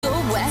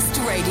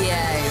West Radio.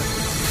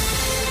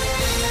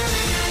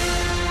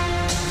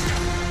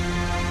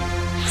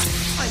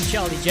 I'm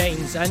Charlie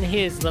James, and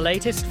here's the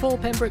latest for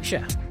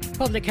Pembrokeshire.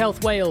 Public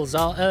Health Wales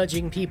are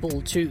urging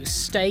people to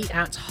stay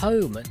at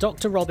home.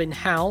 Dr Robin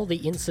Howe, the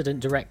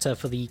Incident Director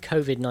for the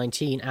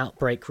COVID-19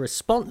 outbreak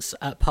response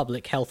at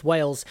Public Health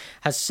Wales,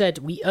 has said,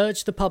 "We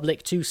urge the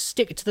public to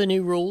stick to the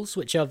new rules,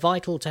 which are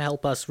vital to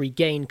help us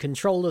regain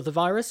control of the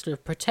virus, to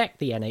protect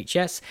the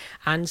NHS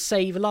and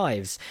save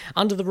lives.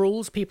 Under the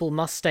rules, people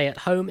must stay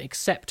at home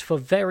except for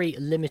very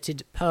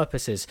limited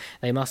purposes.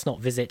 They must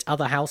not visit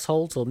other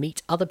households or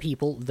meet other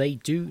people they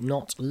do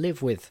not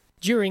live with."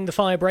 During the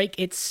firebreak,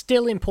 it's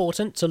still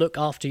important to look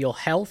after your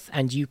health,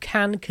 and you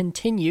can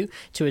continue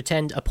to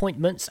attend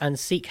appointments and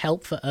seek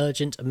help for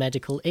urgent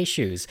medical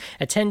issues.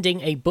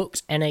 Attending a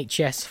booked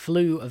NHS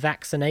flu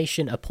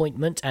vaccination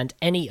appointment and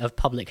any of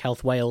Public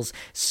Health Wales'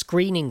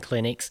 screening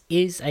clinics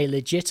is a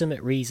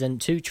legitimate reason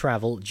to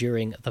travel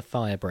during the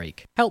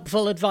firebreak.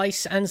 Helpful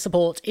advice and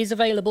support is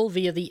available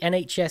via the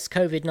NHS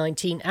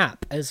COVID-19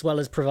 app, as well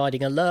as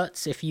providing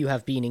alerts if you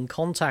have been in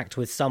contact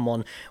with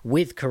someone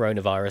with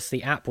coronavirus.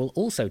 The app will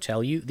also tell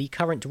you the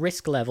current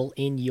risk level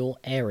in your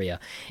area.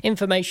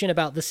 Information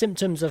about the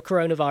symptoms of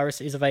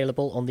coronavirus is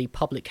available on the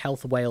Public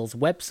Health Wales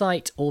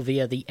website or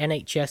via the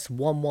NHS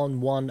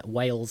 111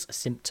 Wales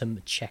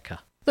Symptom Checker.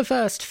 The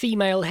first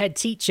female head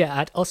teacher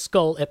at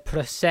Ysgol y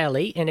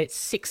Preseli in its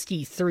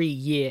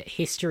 63-year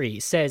history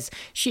says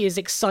she is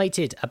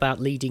excited about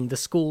leading the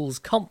school's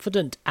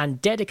confident and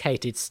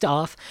dedicated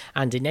staff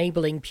and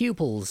enabling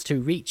pupils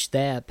to reach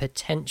their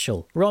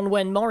potential.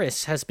 Ronnie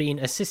Morris has been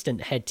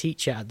assistant head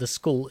teacher at the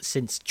school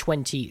since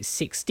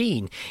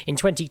 2016. In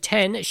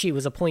 2010, she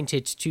was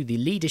appointed to the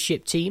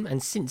leadership team,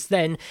 and since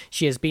then,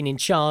 she has been in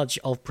charge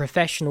of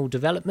professional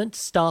development,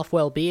 staff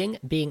well-being,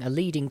 being a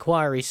lead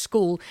inquiry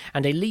school,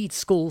 and a lead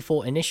school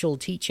for initial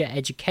teacher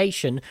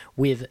education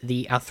with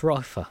the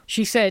Athrofa.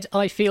 She said,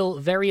 "I feel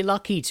very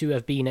lucky to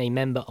have been a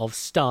member of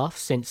staff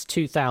since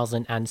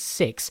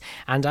 2006,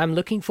 and I'm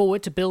looking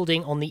forward to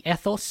building on the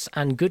ethos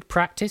and good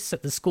practice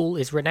that the school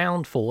is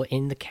renowned for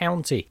in the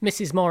county."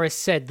 Mrs. Morris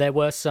said there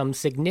were some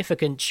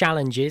significant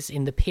challenges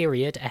in the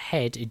period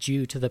ahead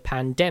due to the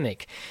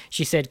pandemic.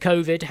 She said,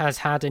 "COVID has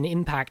had an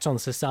impact on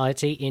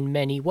society in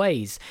many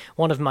ways.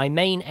 One of my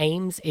main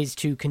aims is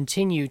to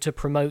continue to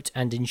promote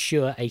and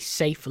ensure a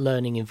safe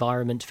learning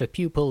environment for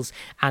pupils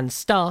and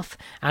staff,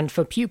 and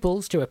for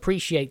pupils to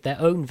appreciate their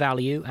own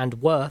value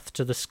and worth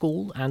to the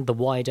school and the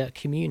wider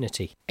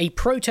community." A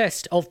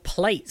protest of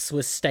plates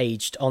was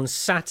staged on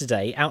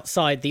Saturday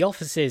outside the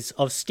offices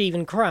of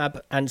Stephen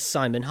Crabb and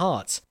Simon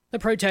Hart. The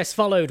protest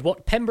followed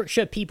what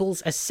Pembrokeshire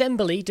People's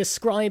Assembly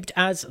described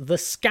as the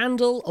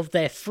scandal of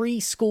their free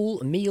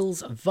school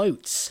meals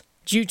votes.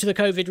 Due to the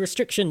COVID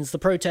restrictions, the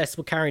protests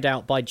were carried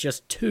out by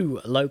just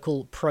 2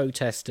 local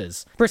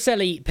protesters.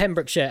 Preseli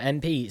Pembrokeshire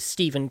MP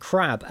Stephen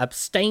Crabb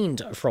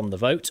abstained from the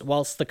vote,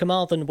 whilst the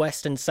Carmarthen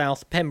West and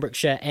South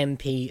Pembrokeshire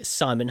MP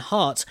Simon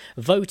Hart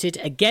voted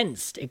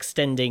against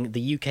extending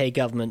the UK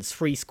government's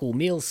free school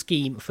meals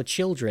scheme for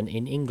children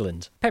in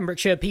England.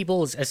 Pembrokeshire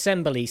People's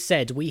Assembly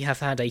said, "We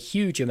have had a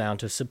huge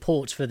amount of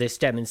support for this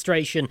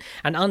demonstration,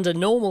 and under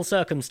normal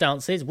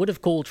circumstances would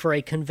have called for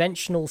a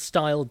conventional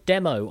style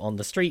demo on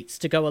the streets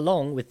to go along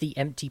with the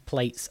empty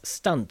plates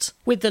stunt.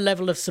 With the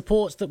level of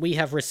support that we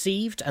have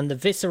received and the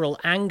visceral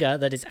anger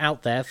that is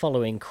out there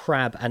following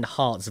Crabb and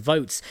Hart's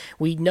votes,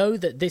 we know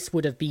that this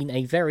would have been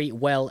a very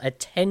well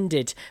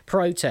attended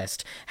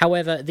protest.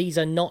 However, these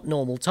are not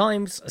normal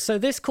times, so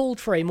this called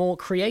for a more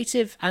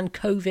creative and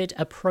COVID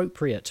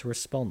appropriate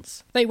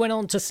response." They went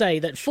on to say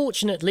that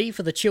fortunately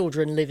for the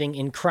children living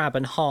in Crabb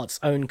and Hart's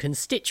own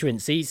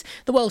constituencies,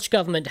 the Welsh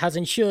Government has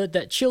ensured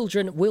that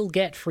children will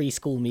get free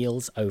school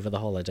meals over the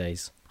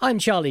holidays. I'm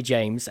Charlie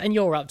James, and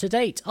you're up to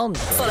date on...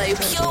 Follow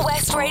Pure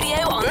West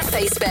Radio on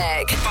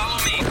Facebook.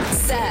 Follow me.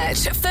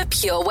 Search for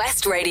Pure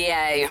West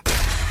Radio.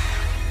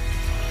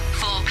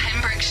 For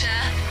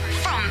Pembrokeshire,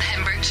 from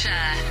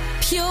Pembrokeshire.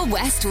 Pure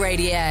West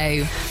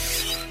Radio.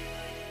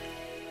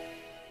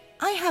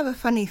 I have a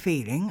funny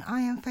feeling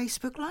I am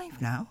Facebook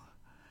Live now.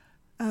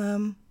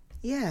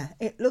 Yeah,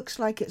 it looks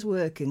like it's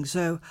working,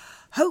 so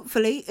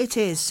hopefully it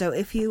is. So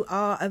if you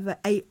are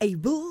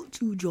able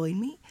to join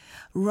me,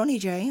 Ronnie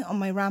J, on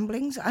my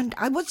ramblings, and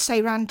I would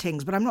say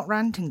rantings, but I'm not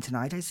ranting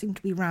tonight, I seem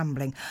to be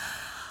rambling.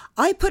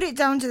 I put it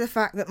down to the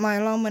fact that my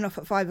alarm went off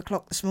at 5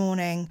 o'clock this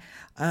morning.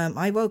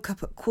 I woke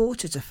up at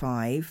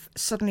 4:45,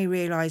 suddenly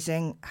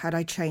realising, had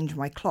I changed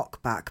my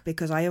clock back,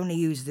 because I only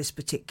use this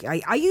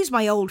particular... I use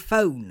my old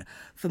phone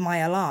for my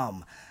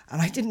alarm,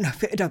 and I didn't know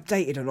if it had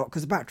updated a lot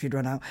because the battery had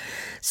run out.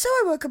 So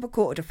I woke up at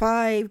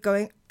 4:45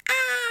 going,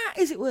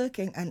 is it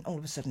working? And all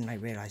of a sudden I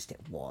realised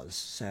it was.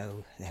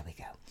 So there we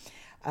go.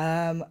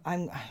 I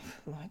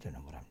don't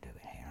know what I'm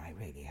doing here. I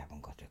really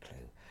haven't got a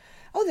clue.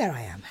 Oh, there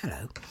I am.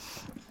 Hello.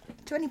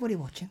 To anybody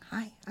watching,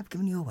 hi, I've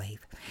given you a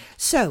wave.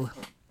 So,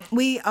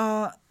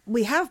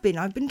 I've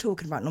been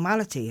talking about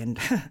normality and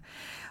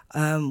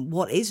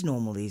what is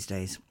normal these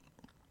days.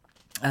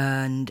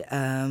 And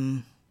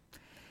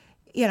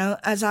you know,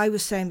 as I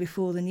was saying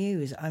before the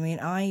news, I mean,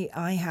 I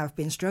have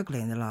been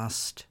struggling the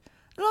last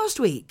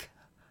week.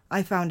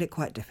 I found it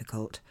quite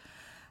difficult.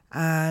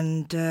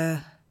 And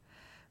as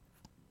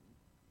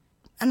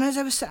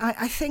I was saying,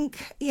 I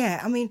think,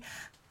 yeah, I mean,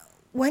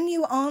 when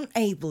you aren't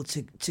able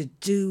to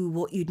do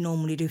what you'd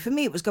normally do, for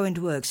me it was going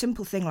to work.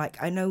 Simple thing,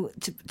 like I know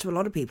to a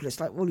lot of people it's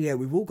like, well, yeah,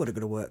 we've all got to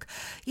go to work.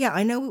 Yeah,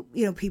 I know,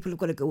 you know, people have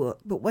got to go work,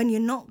 but when you're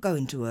not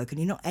going to work and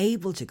you're not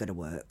able to go to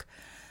work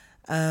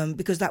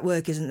because that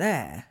work isn't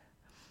there,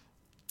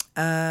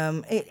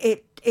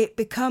 it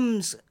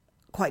becomes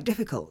quite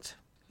difficult,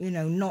 you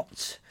know,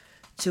 not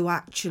to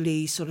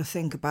actually sort of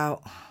think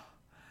about,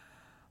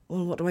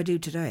 well, what do I do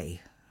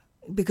today?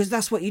 Because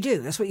that's what you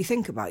do. That's what you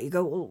think about. You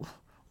go, well,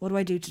 what do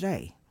I do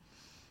today?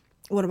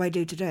 What do I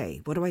do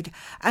today? What do I do?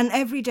 And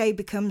every day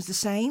becomes the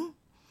same.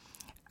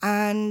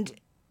 And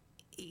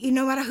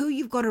no matter who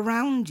you've got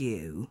around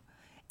you,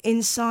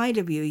 inside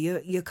of you,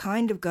 you're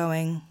kind of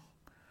going,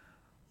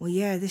 well,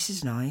 yeah, this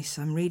is nice.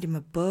 I'm reading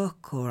a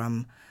book, or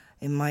I'm,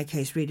 in my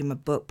case, reading a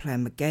book,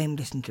 playing a game,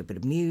 listening to a bit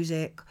of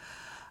music.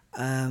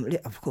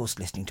 Of course,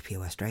 listening to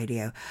Pure West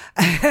Radio.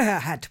 I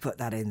had to put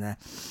that in there.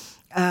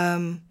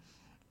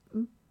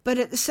 But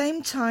at the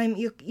same time,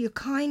 you're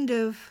kind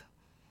of,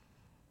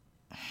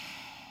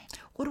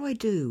 what do I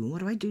do? What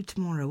do I do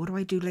tomorrow? What do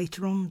I do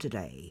later on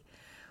today?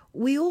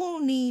 We all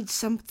need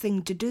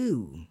something to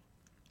do.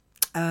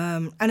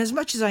 And as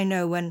much as I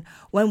know,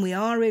 when we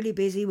are really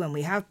busy, when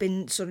we have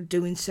been sort of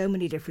doing so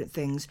many different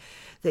things,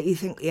 that you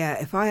think,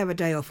 yeah, if I have a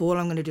day off, all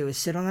I'm going to do is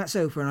sit on that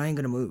sofa and I ain't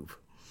going to move.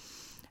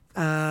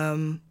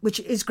 Which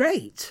is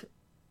great.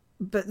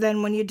 But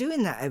then when you're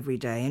doing that every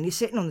day and you're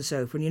sitting on the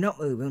sofa and you're not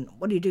moving,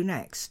 what do you do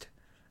next?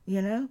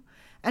 You know?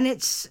 And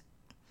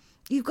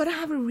you've got to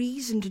have a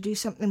reason to do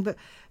something. But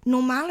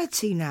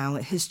normality now,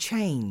 it has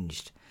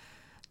changed.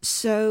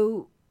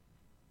 So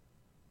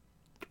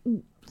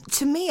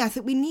to me, I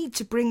think we need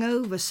to bring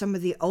over some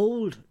of the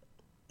old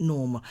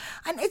normal.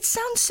 And it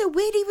sounds so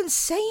weird even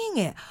saying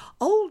it.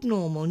 Old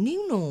normal,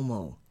 new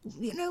normal.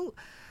 You know,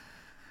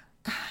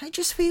 it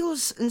just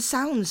feels and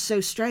sounds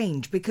so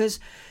strange because,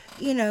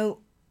 you know,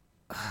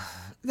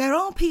 there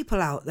are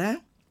people out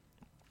there,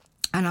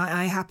 and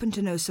I happen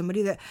to know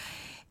somebody that,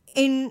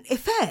 in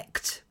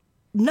effect,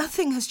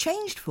 nothing has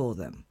changed for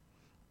them.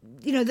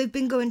 You know, they've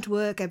been going to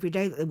work every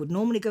day that they would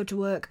normally go to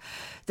work.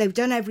 They've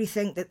done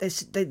everything that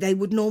they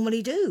would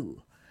normally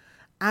do.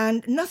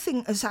 And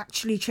nothing has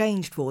actually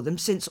changed for them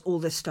since all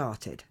this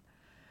started.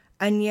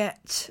 And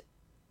yet,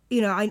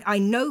 you know, I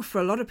know for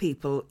a lot of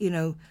people, you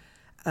know,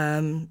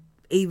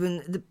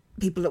 even the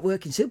people that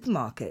work in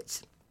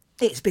supermarkets,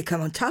 it's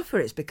become tougher,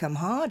 it's become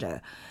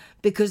harder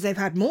because they've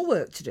had more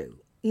work to do,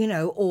 you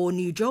know, or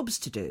new jobs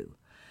to do,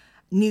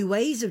 new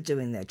ways of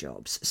doing their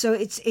jobs. So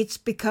it's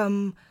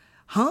become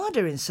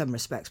harder in some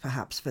respects,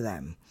 perhaps, for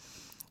them.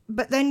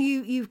 But then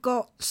you've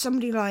got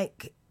somebody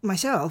like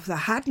myself that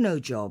had no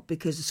job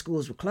because the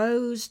schools were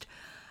closed.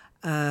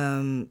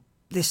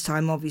 This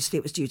time, obviously,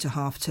 it was due to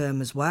half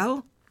term as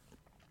well.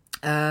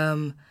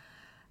 And,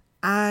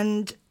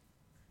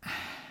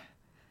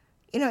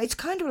 you know, it's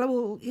kind of like,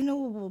 well, you know,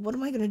 what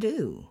am I going to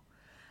do?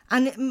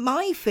 And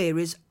my fear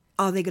is,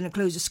 are they going to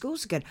close the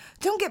schools again?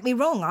 Don't get me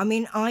wrong. I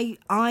mean, I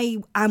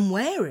am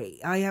wary.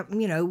 I am,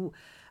 you know,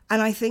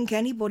 and I think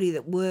anybody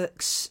that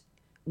works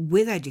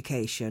with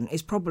education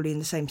is probably in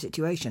the same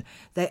situation.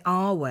 They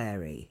are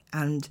wary.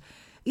 And,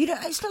 you know,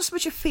 it's not so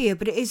much a fear,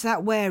 but it is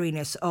that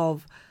wariness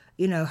of,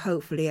 you know,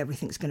 hopefully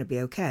everything's going to be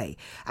okay.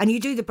 And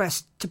you do the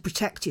best to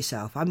protect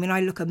yourself. I mean,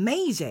 I look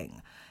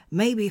amazing.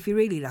 Maybe if you're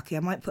really lucky, I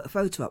might put a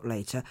photo up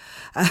later.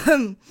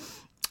 And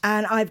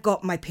I've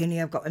got my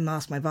pinny, I've got my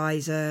mask, my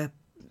visor,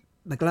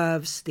 my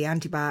gloves, the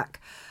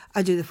anti-bac.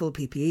 I do the full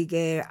PPE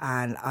gear,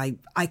 and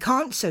I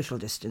can't social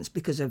distance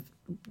because of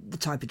the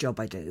type of job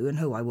I do and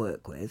who I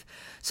work with.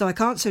 So I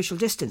can't social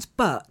distance,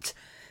 but,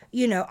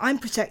 you know, I'm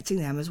protecting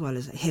them as well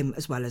as him,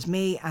 as well as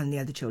me and the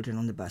other children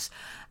on the bus.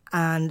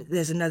 And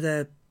there's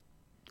another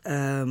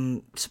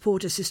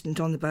support assistant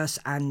on the bus,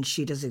 and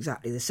she does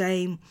exactly the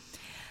same.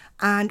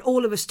 And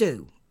all of us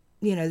do.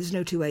 You know, there's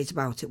no two ways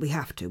about it. We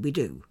have to. We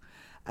do.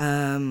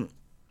 And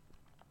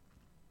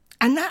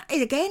that,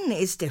 again,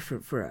 is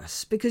different for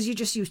us because you're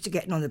just used to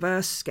getting on the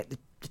bus, get the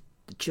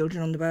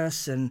children on the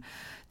bus and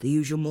the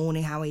usual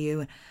morning, how are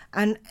you?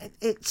 And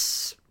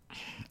it's,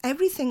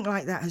 everything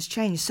like that has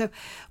changed. So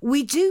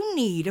we do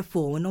need a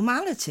form of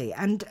normality.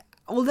 And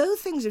although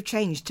things have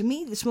changed, to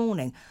me this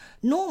morning,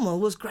 normal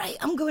was great.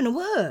 I'm going to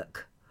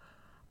work.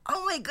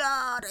 Oh my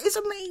God, it's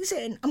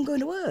amazing. I'm going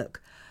to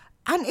work.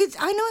 And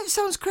I know it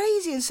sounds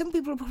crazy, and some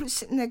people are probably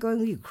sitting there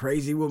going, you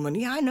crazy woman.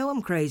 Yeah, I know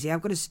I'm crazy.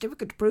 I've got a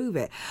certificate to prove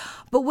it.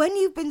 But when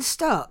you've been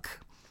stuck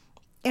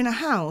in a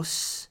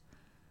house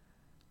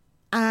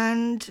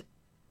and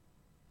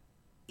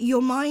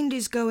your mind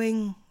is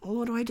going, well,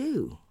 what do I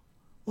do?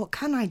 What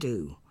can I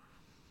do?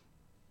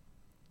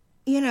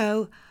 You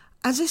know,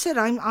 as I said,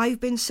 I've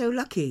been so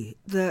lucky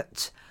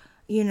that,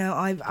 you know,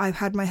 I've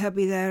had my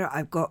hubby there.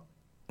 I've got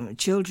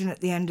children at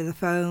the end of the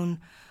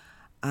phone.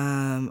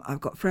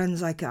 I've got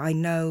friends I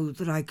know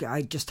that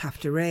I just have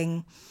to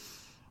ring.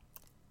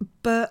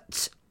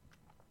 But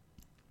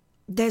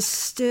there's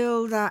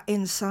still that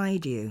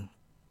inside you,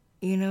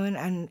 you know,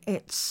 and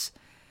it's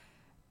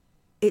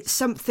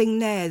something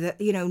there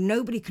that, you know,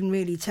 nobody can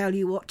really tell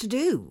you what to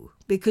do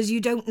because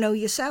you don't know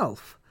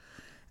yourself.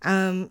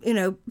 You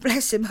know,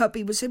 bless him,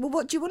 hubby would say, well,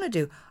 what do you want to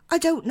do? I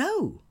don't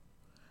know.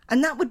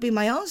 And that would be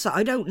my answer.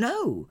 I don't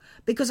know,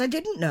 because I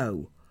didn't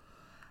know.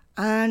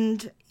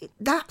 And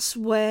that's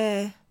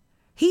where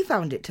he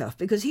found it tough,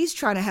 because he's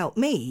trying to help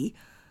me,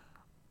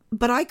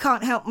 but I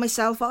can't help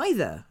myself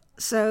either.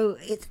 So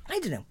I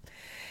don't know.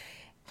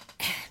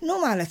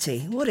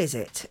 Normality, what is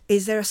it?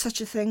 Is there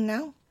such a thing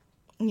now?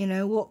 You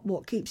know,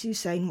 what keeps you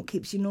sane? What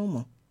keeps you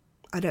normal?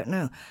 I don't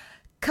know.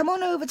 Come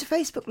on over to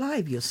Facebook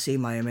Live. You'll see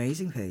my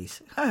amazing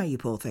face. Ah, you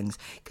poor things.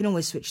 You can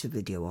always switch the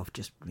video off.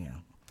 Just, you know,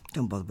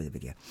 don't bother with the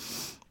video.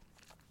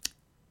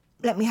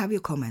 Let me have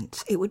your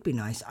comments. It would be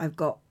nice. I've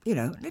got, you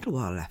know, a little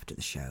while left of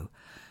the show.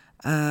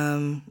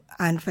 And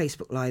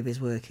Facebook Live is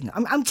working.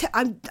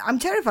 I'm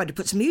terrified to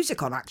put some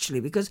music on,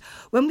 actually, because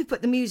when we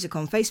put the music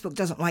on, Facebook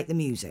doesn't like the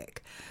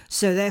music.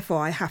 So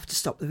therefore, I have to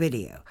stop the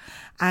video.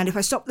 And if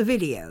I stop the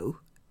video,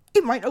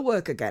 it might not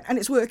work again. And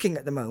it's working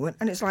at the moment.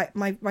 And it's like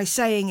my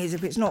saying is,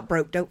 if it's not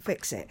broke, don't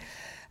fix it.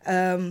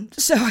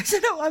 So I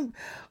said, no,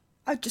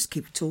 I just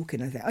keep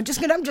talking, I think. I'm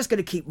just going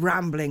to keep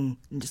rambling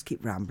and just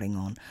keep rambling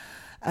on.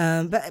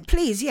 But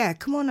please, yeah,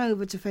 come on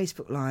over to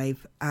Facebook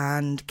Live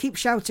and keep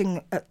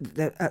shouting at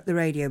the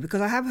radio, because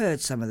I have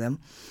heard some of them,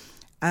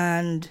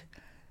 and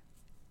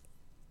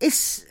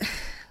it's,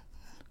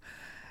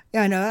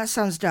 yeah, I know that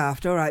sounds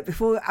daft. All right,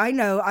 before I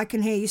know, I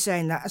can hear you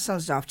saying that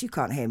sounds daft. You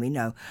can't hear me,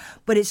 no,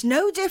 but it's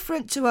no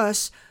different to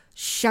us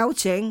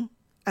shouting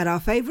at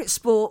our favourite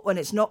sport when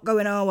it's not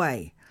going our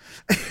way.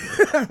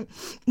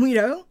 You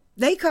know,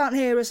 they can't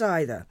hear us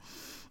either.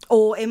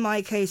 Or in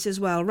my case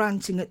as well,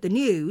 ranting at the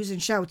news and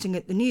shouting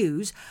at the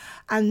news,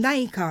 and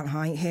they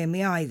can't hear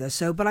me either.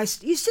 So, but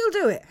you still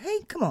do it. Hey,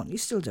 come on, you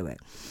still do it.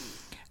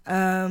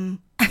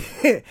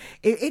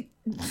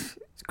 It's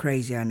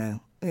crazy, I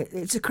know.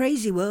 It's a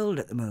crazy world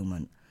at the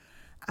moment,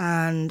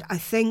 and I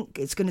think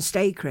it's going to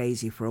stay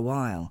crazy for a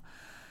while.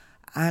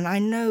 And I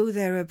know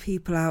there are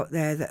people out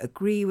there that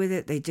agree with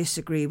it, they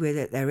disagree with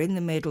it, they're in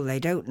the middle, they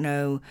don't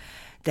know.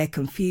 They're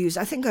confused.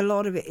 I think a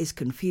lot of it is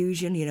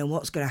confusion, you know,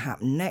 what's going to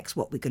happen next,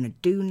 what we're going to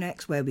do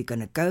next, where we're going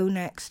to go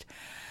next.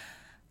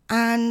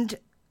 And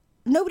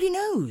nobody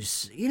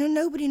knows, you know,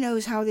 nobody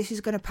knows how this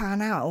is going to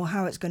pan out or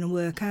how it's going to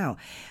work out.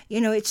 You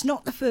know, it's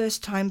not the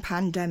first time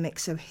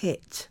pandemics have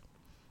hit.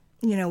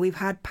 You know, we've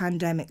had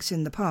pandemics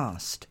in the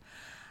past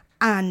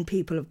and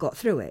people have got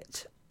through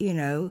it, you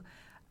know,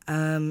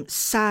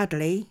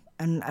 sadly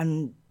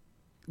and,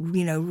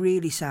 you know,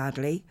 really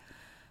sadly.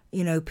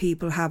 You know,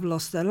 people have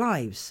lost their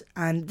lives,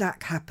 and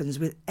that happens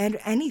with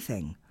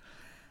anything.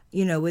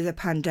 You know, with a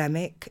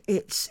pandemic,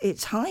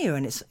 it's higher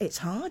and it's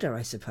harder,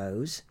 I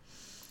suppose.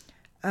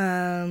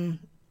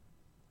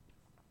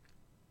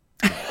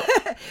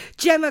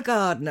 Gemma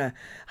Gardner.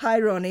 Hi,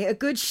 Ronnie. A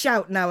good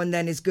shout now and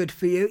then is good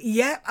for you.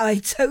 Yeah, I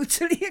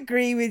totally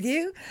agree with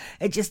you.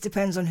 It just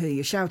depends on who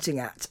you're shouting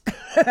at.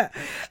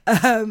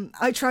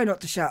 I try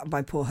not to shout at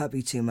my poor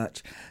hubby too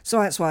much. So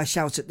that's why I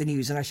shout at the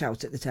news and I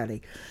shout at the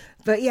telly.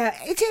 But yeah,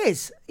 it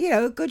is. You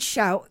know, a good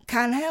shout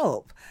can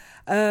help.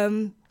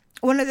 One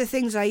of the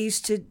things I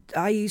used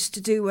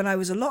to do when I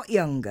was a lot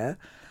younger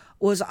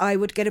was I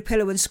would get a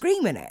pillow and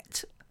scream in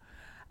it.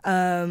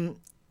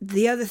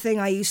 The other thing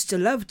I used to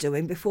love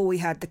doing before we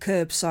had the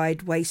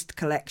curbside waste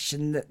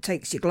collection that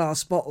takes your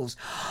glass bottles,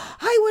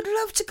 I would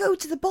love to go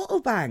to the bottle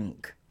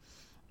bank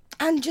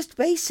and just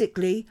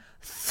basically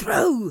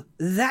throw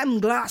them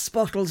glass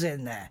bottles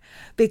in there,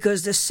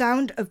 because the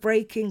sound of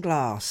breaking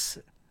glass...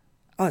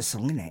 Oh, it's a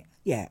song, isn't it?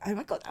 Yeah, have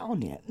I got that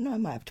on yet? No, I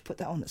might have to put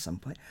that on at some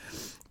point.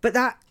 But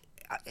that,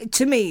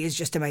 to me, is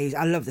just amazing.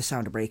 I love the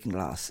sound of breaking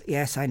glass.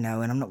 Yes, I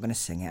know, and I'm not going to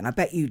sing it, and I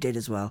bet you did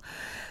as well.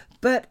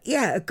 But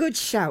yeah, a good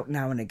shout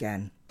now and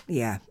again.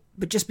 Yeah,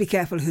 but just be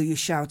careful who you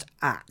shout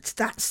at.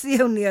 That's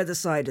the only other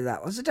side of that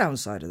one. It's the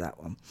downside of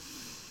that one.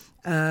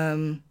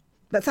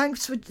 But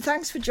thanks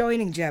for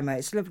joining, Gemma.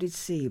 It's lovely to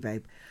see you,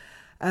 babe.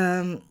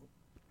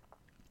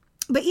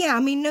 But yeah,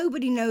 I mean,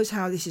 nobody knows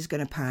how this is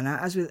going to pan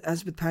out. As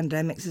with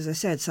pandemics, as I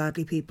said,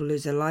 sadly, people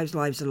lose their lives.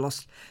 Lives are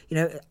lost. You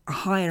know, a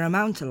higher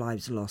amount of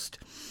lives are lost.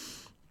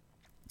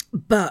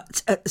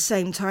 But at the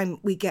same time,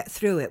 we get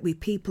through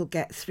it. People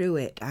get through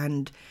it,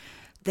 and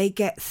they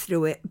get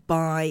through it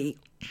by...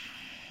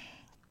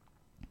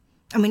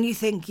 I mean, you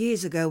think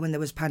years ago when there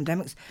was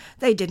pandemics,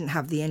 they didn't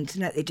have the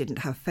internet, they didn't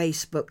have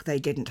Facebook, they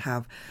didn't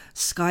have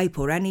Skype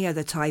or any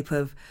other type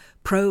of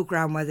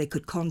program where they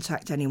could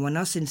contact anyone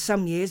else. In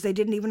some years, they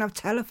didn't even have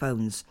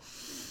telephones.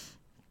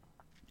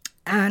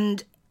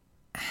 And,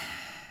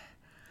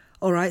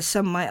 all right,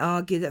 some might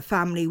argue that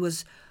family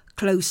was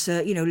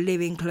closer, you know,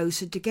 living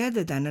closer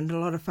together then, and a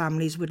lot of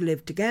families would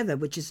live together,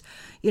 which is,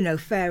 you know,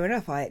 fair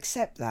enough, I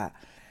accept that.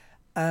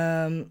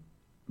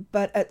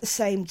 But at the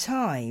same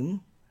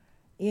time...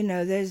 You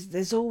know,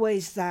 there's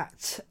always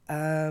that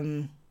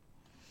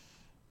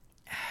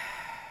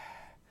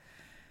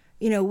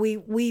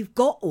we've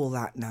got all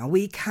that now.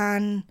 We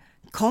can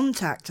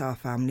contact our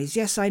families.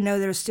 Yes, I know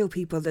there are still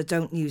people that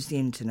don't use the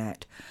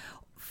internet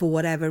for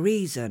whatever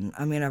reason.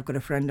 I mean, I've got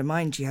a friend of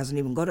mine, she hasn't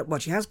even got it. Well,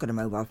 she has got a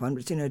mobile phone,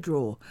 but it's in her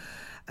drawer.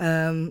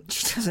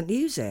 She doesn't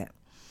use it.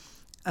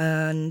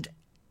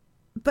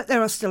 But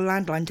there are still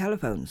landline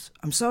telephones.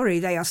 I'm sorry,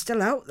 they are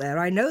still out there.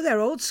 I know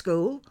they're old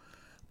school,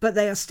 but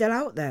they are still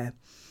out there.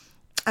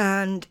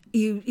 And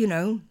you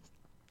know,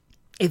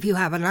 if you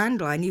have a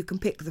landline, you can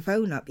pick the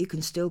phone up. You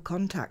can still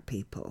contact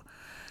people.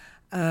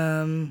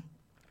 And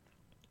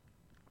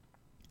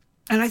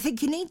I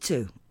think you need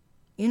to.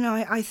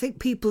 I think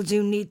people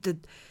do need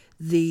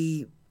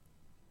the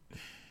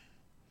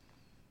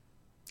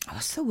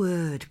what's the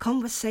word?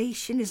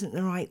 Conversation isn't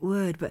the right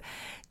word, but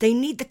they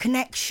need the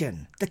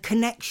connection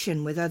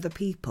with other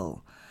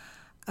people.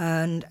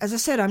 And as I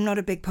said, I'm not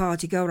a big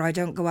party goer. I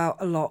don't go out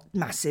a lot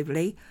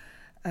massively.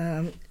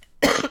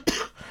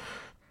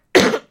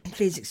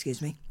 Please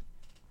excuse me.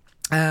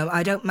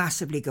 I don't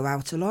massively go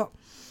out a lot.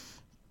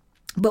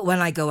 But when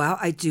I go out,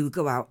 I do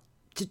go out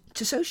to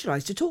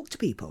socialise, to talk to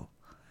people.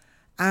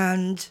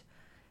 And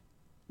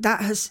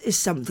that is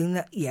something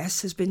that,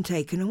 yes, has been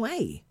taken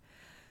away.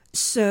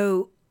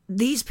 So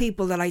these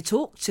people that I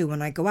talk to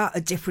when I go out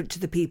are different to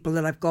the people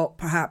that I've got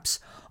perhaps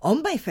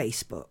on my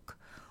Facebook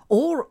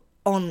or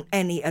on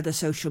any other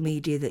social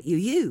media that you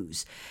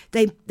use.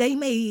 They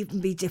may even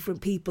be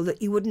different people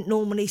that you wouldn't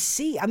normally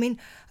see. I mean,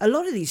 a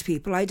lot of these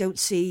people I don't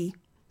see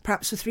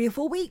perhaps for 3 or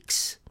 4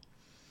 weeks.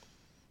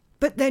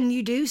 But then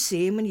you do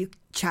see them and you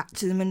chat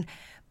to them, and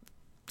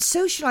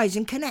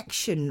socialising,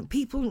 connection.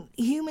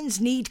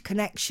 Humans need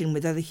connection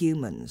with other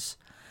humans.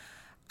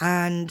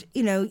 And,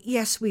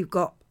 yes, we've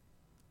got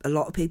a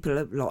lot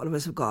of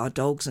us have got our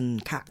dogs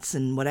and cats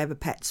and whatever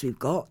pets we've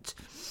got.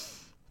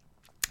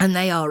 And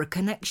they are a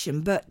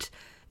connection. But,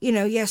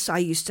 yes, I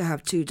used to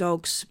have 2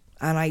 dogs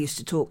and I used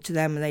to talk to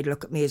them and they'd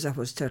look at me as if I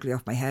was totally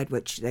off my head,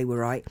 which they were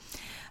right.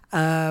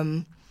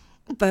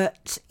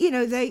 But,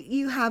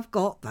 you have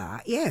got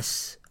that.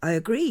 Yes, I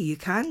agree. You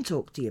can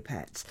talk to your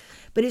pets.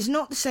 But it's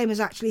not the same as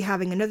actually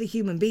having another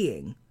human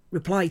being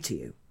reply to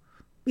you.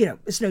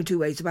 There's no 2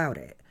 ways about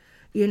it.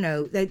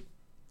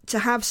 To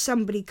have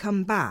somebody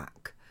come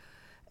back,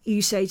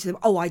 you say to them,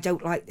 oh, I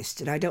don't like this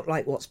today. I don't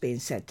like what's being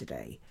said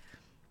today.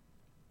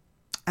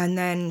 And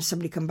then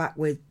somebody come back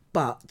with,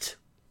 but,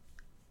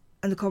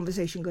 and the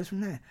conversation goes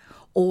from there.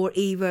 Or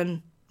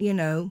even,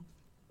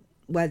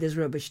 weather's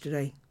rubbish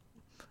today.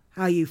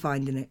 How are you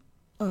finding it?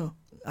 Oh,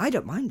 I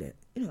don't mind it.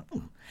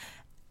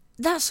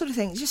 That sort of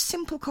thing. It's just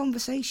simple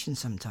conversation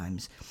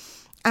sometimes.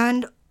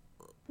 And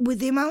with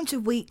the amount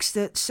of weeks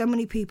that so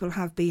many people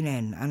have been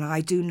in, and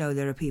I do know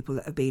there are people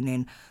that have been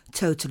in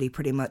totally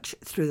pretty much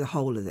through the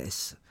whole of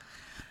this.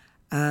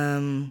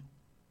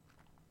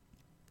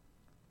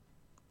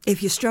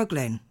 If you're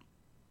struggling,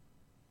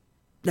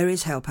 there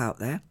is help out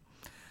there.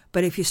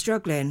 But if you're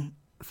struggling,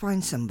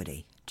 find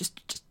somebody.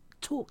 Just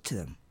talk to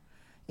them.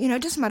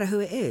 It doesn't matter who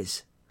it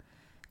is.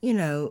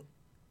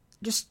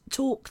 Just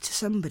talk to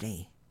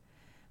somebody.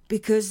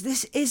 Because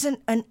this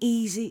isn't an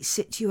easy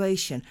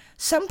situation.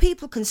 Some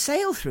people can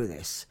sail through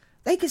this.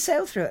 They can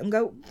sail through it and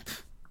go,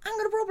 I ain't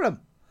got a problem.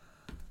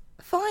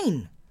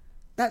 Fine.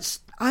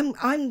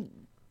 I'm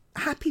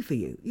happy for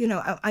you.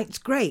 It's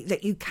great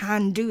that you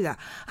can do that.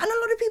 And a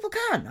lot of people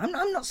can.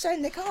 I'm not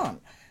saying they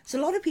can't.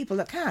 There's a lot of people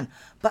that can.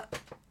 But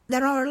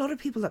there are a lot of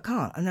people that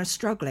can't, and they're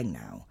struggling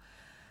now.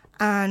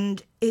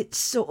 And it's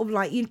sort of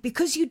like,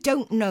 because you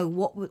don't know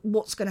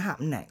what's going to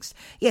happen next.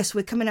 Yes,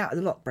 we're coming out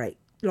of the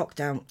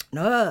lockdown.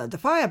 No, the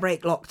fire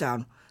break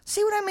lockdown.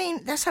 See what I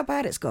mean? That's how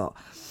bad it's got.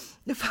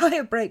 The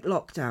fire break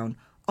lockdown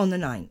on the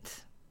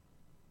 9th.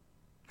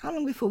 How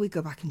long before we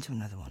go back into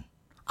another one?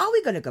 Are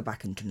we going to go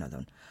back into another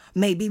one?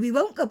 Maybe we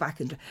won't go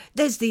back into...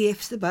 There's the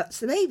ifs, the buts,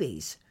 the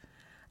maybes.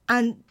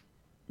 And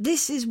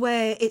this is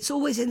where it's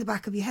always in the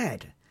back of your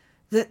head.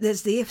 That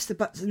there's the ifs, the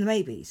buts and the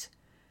maybes.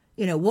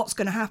 What's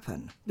going to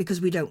happen?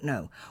 Because we don't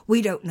know.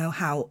 We don't know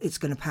how it's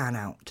going to pan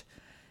out.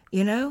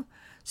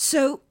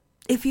 So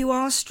if you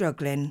are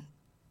struggling,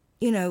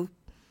 as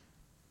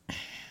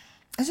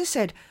I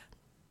said,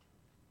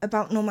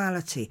 about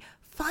normality,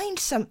 find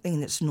something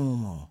that's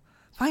normal.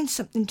 Find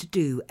something to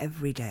do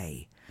every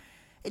day.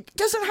 It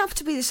doesn't have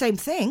to be the same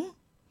thing.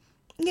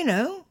 You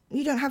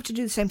don't have to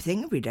do the same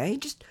thing every day.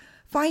 Just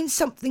find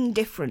something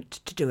different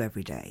to do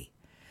every day.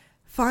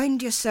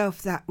 Find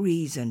yourself that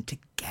reason to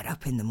get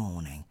up in the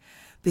morning,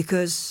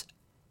 because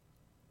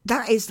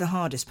that is the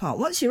hardest part.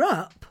 Once you're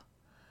up,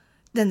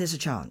 then there's a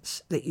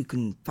chance that you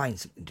can find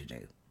something to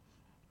do.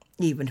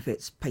 Even if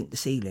it's paint the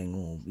ceiling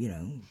or,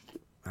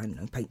 I don't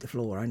know, paint the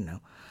floor, I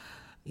don't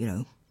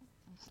know,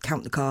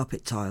 count the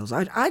carpet tiles,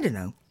 I don't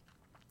know.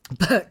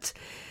 But,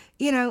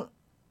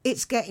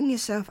 it's getting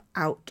yourself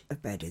out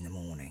of bed in the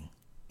morning,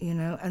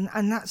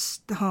 and that's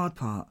the hard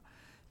part,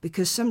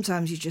 because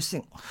sometimes you just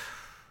think,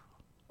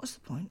 what's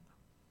the point?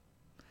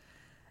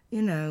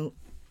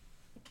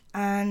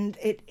 And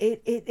it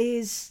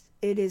is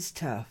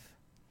tough.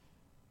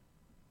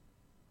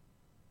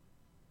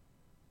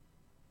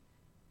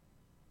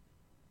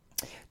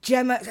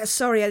 Gemma,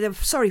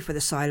 sorry for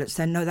the silence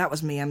then. No, that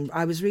was me.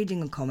 I was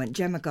reading a comment.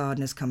 Gemma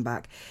Gardner's come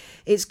back.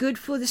 It's good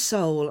for the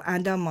soul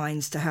and our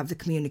minds to have the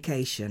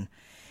communication.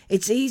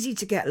 It's easy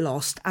to get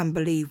lost and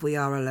believe we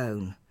are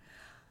alone.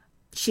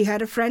 She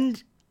had a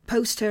friend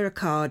post her a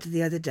card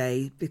the other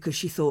day because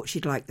she thought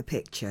she'd like the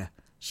picture.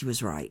 She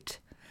was right.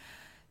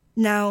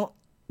 Now,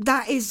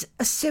 that is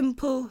a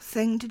simple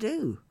thing to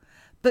do,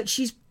 but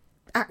she's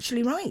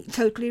actually right,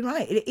 totally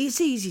right. It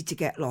is easy to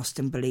get lost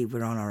and believe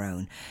we're on our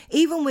own.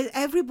 Even with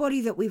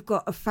everybody that we've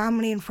got of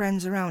family and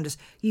friends around us,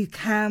 you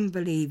can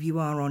believe you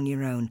are on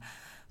your own,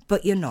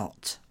 but you're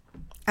not.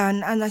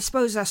 And I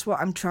suppose that's what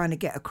I'm trying to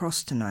get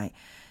across tonight,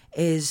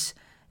 is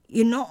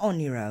you're not on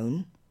your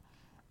own.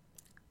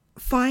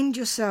 Find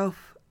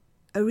yourself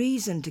a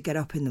reason to get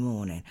up in the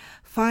morning.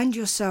 Find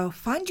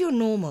your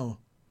normal.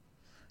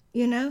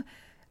 You know,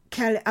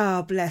 Kelly,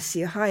 oh, bless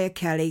you. Hiya,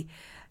 Kelly.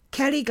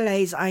 Kelly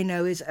Glaze, I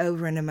know, is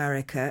over in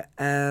America.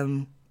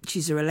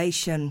 She's a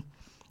relation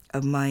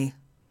of my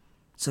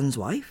son's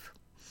wife.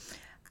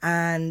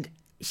 And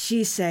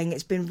she's saying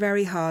it's been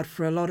very hard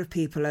for a lot of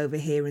people over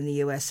here in the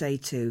USA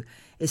too,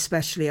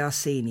 especially our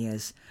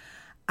seniors.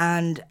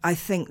 And I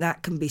think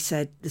that can be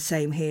said the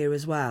same here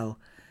as well.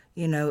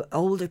 You know,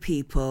 older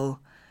people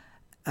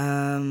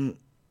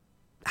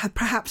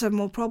perhaps have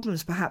more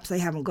problems. Perhaps they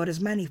haven't got as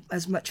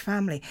much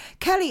family.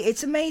 Kelly,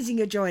 it's amazing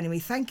you're joining me.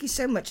 Thank you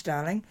so much,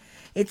 darling.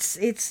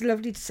 It's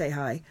lovely to say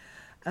hi.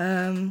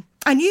 And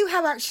you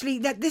have actually,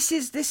 this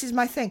is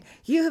my thing.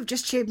 You have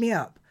just cheered me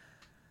up,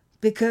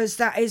 because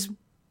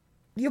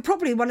you're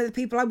probably one of the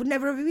people I would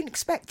never have even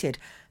expected.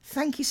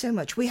 Thank you so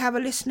much. We have a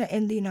listener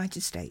in the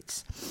United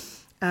States.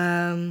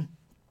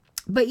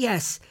 But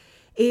yes,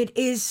 it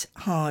is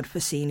hard for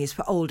seniors,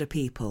 for older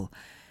people,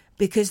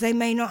 because they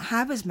may not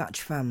have as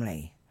much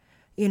family.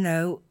 You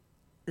know,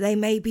 they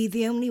may be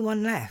the only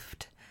one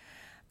left.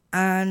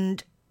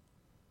 And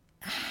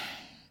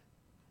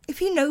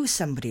if you know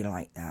somebody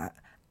like that,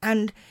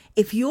 and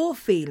if you're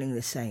feeling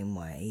the same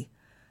way,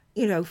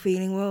 you know,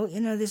 feeling, well,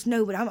 you know, there's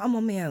nobody, I'm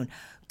on my own,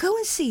 go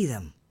and see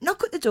them.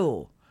 Knock at the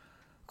door.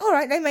 All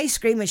right, they may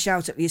scream and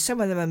shout at you.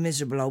 Some of them are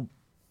miserable old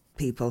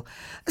people.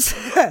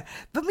 But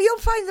you'll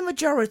find the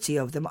majority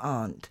of them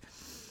aren't.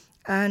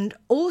 And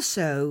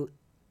also,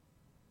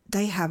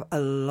 they have a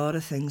lot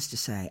of things to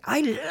say.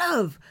 I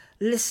love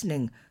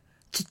listening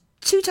to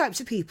two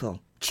types of people,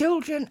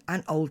 children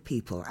and old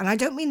people. And I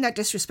don't mean that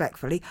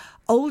disrespectfully.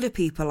 Older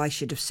people, I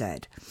should have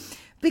said.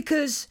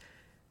 Because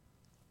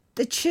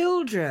the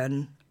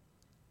children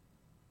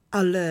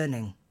are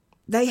learning.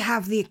 They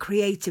have the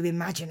creative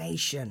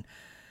imagination.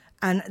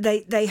 And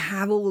they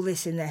have all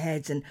this in their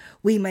heads. And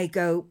we may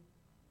go,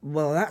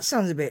 well, that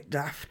sounds a bit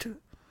daft.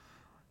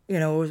 You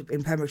know,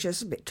 in Pembrokeshire,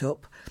 it's a bit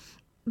tough.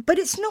 But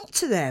it's not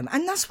to them.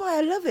 And that's why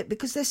I love it,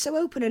 because they're so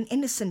open and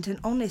innocent and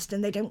honest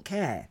and they don't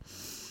care.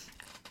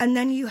 And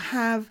then you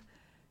have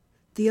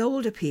the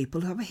older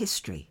people who have a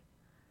history.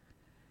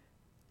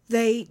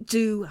 They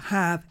do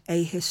have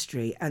a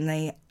history, and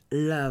a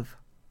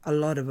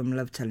lot of them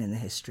love telling the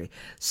history.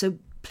 So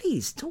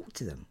please talk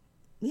to them.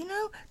 You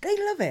know, they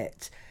love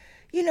it.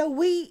 You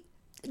know,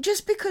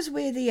 just because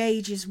we're the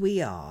ages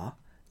we are,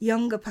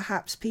 younger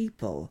perhaps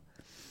people,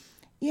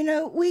 you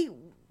know, we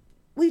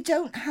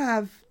don't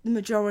have the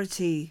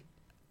majority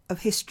of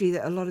history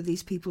that a lot of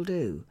these people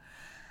do.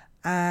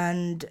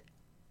 And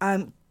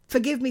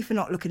forgive me for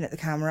not looking at the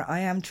camera. I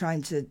am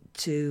trying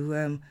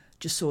to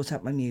just sort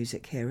out my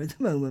music here at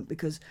the moment,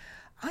 because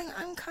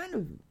I'm kind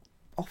of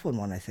off on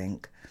one, I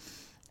think.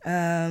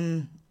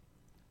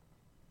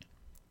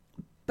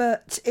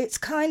 But it's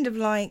kind of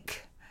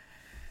like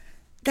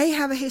they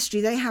have a history,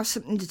 they have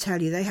something to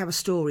tell you, they have a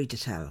story to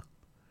tell.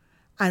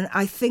 And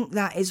I think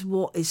that is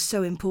what is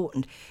so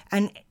important.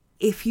 And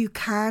if you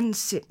can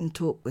sit and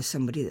talk with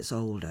somebody that's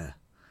older,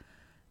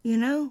 you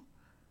know,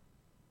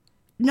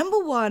 number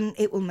one,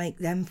 it will make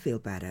them feel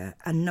better.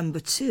 And number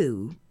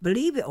two,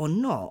 believe it or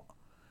not,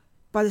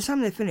 by the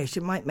time they're finished,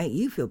 it might make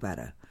you feel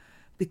better,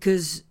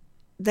 because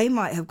they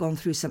might have gone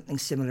through something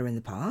similar in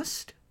the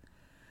past.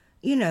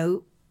 You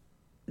know,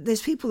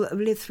 there's people that have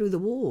lived through the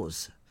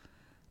wars.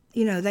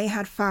 You know, they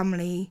had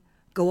family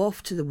go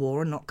off to the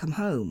war and not come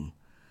home.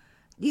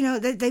 You know,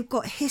 they've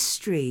got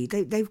history.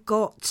 They've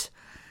got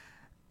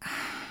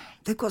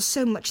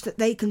so much that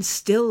they can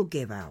still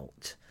give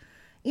out.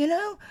 You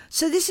know?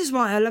 So this is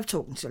why I love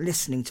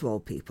listening to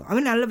old people. I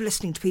mean, I love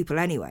listening to people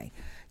anyway.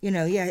 You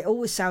know, yeah, it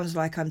always sounds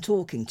like I'm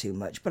talking too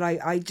much, but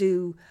I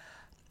do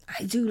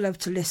love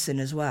to listen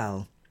as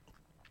well.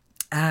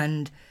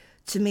 And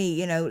to me,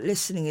 you know,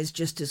 listening is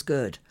just as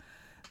good,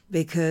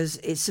 because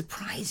it's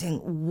surprising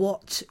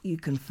what you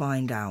can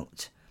find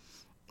out,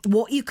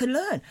 what you can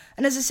learn.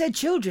 And as I said,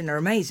 children are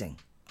amazing.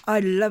 I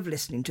love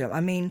listening to them.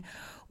 I mean,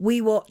 we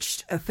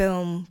watched a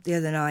film the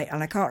other night,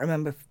 and I can't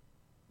remember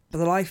for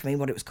the life of me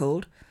what it was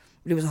called.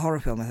 But it was a horror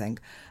film, I think.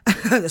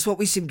 That's what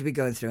we seem to be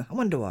going through. I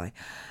wonder why.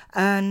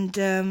 And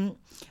the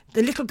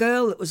little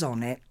girl that was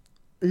on it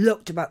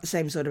looked about the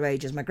same sort of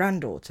age as my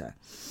granddaughter.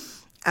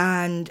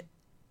 And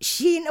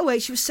she, in a way,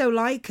 she was so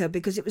like her,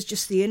 because it was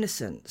just the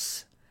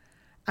innocence.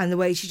 and the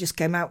way she just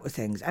came out with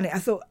things. And I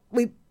thought,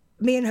 me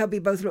and hubby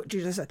both looked at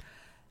each other and said,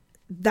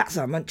 that's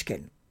our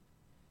munchkin,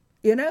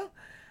 you know?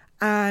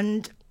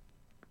 And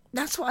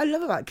that's what I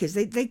love about kids.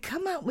 They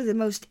come out with the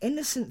most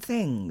innocent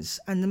things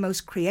and the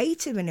most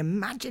creative and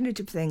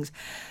imaginative things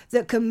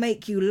that can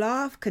make you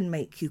laugh, can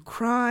make you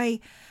cry,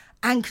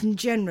 and can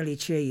generally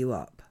cheer you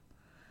up.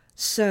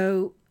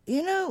 So,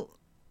 you know,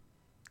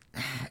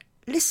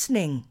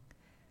 listening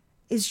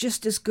is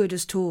just as good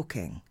as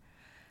talking.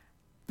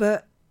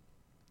 But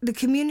the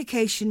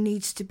communication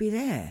needs to be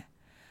there.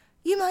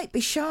 You might be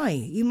shy.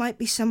 You might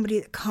be somebody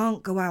that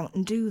can't go out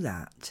and do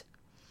that.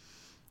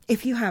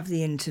 If you have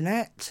the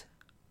internet,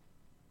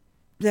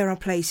 there are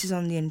places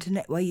on the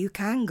internet where you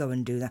can go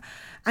and do that.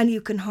 And you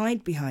can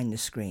hide behind the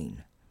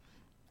screen.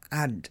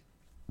 And,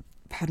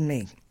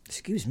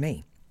 excuse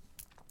me.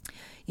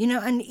 You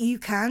know, and you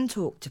can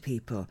talk to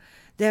people.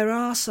 There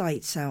are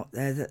sites out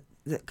there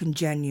that can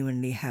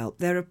genuinely help.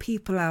 There are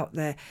people out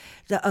there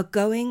that are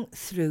going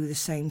through the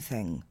same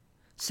thing.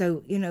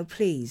 So, you know,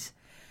 please,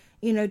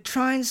 you know,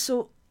 try and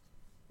sort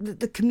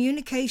the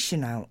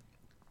communication out.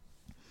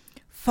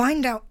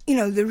 Find out, you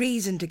know, the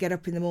reason to get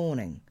up in the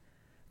morning.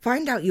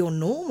 Find out you're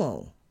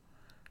normal.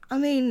 I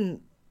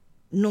mean,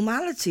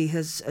 normality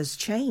has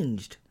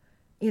changed.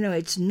 You know,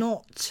 it's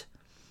not...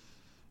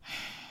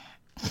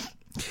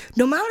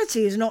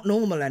 Normality is not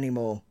normal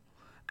anymore.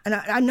 And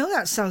I know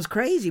that sounds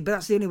crazy, but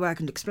that's the only way I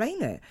can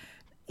explain it.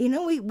 You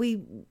know, we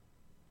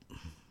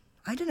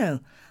I don't know,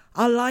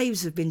 our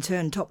lives have been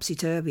turned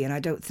topsy-turvy, and I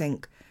don't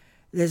think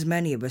there's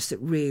many of us that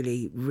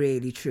really,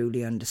 really,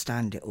 truly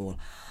understand it all.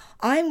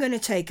 I'm going to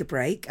take a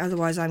break,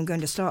 otherwise I'm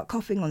going to start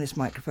coughing on this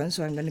microphone,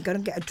 so I'm going to go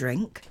and get a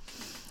drink.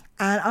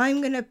 And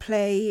I'm going to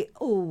play...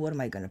 Oh, what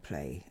am I going to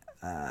play?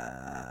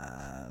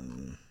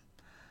 I'm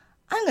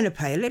going to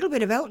play a little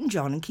bit of Elton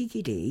John and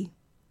Kiki D.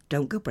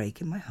 Don't Go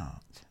Breaking My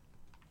Heart.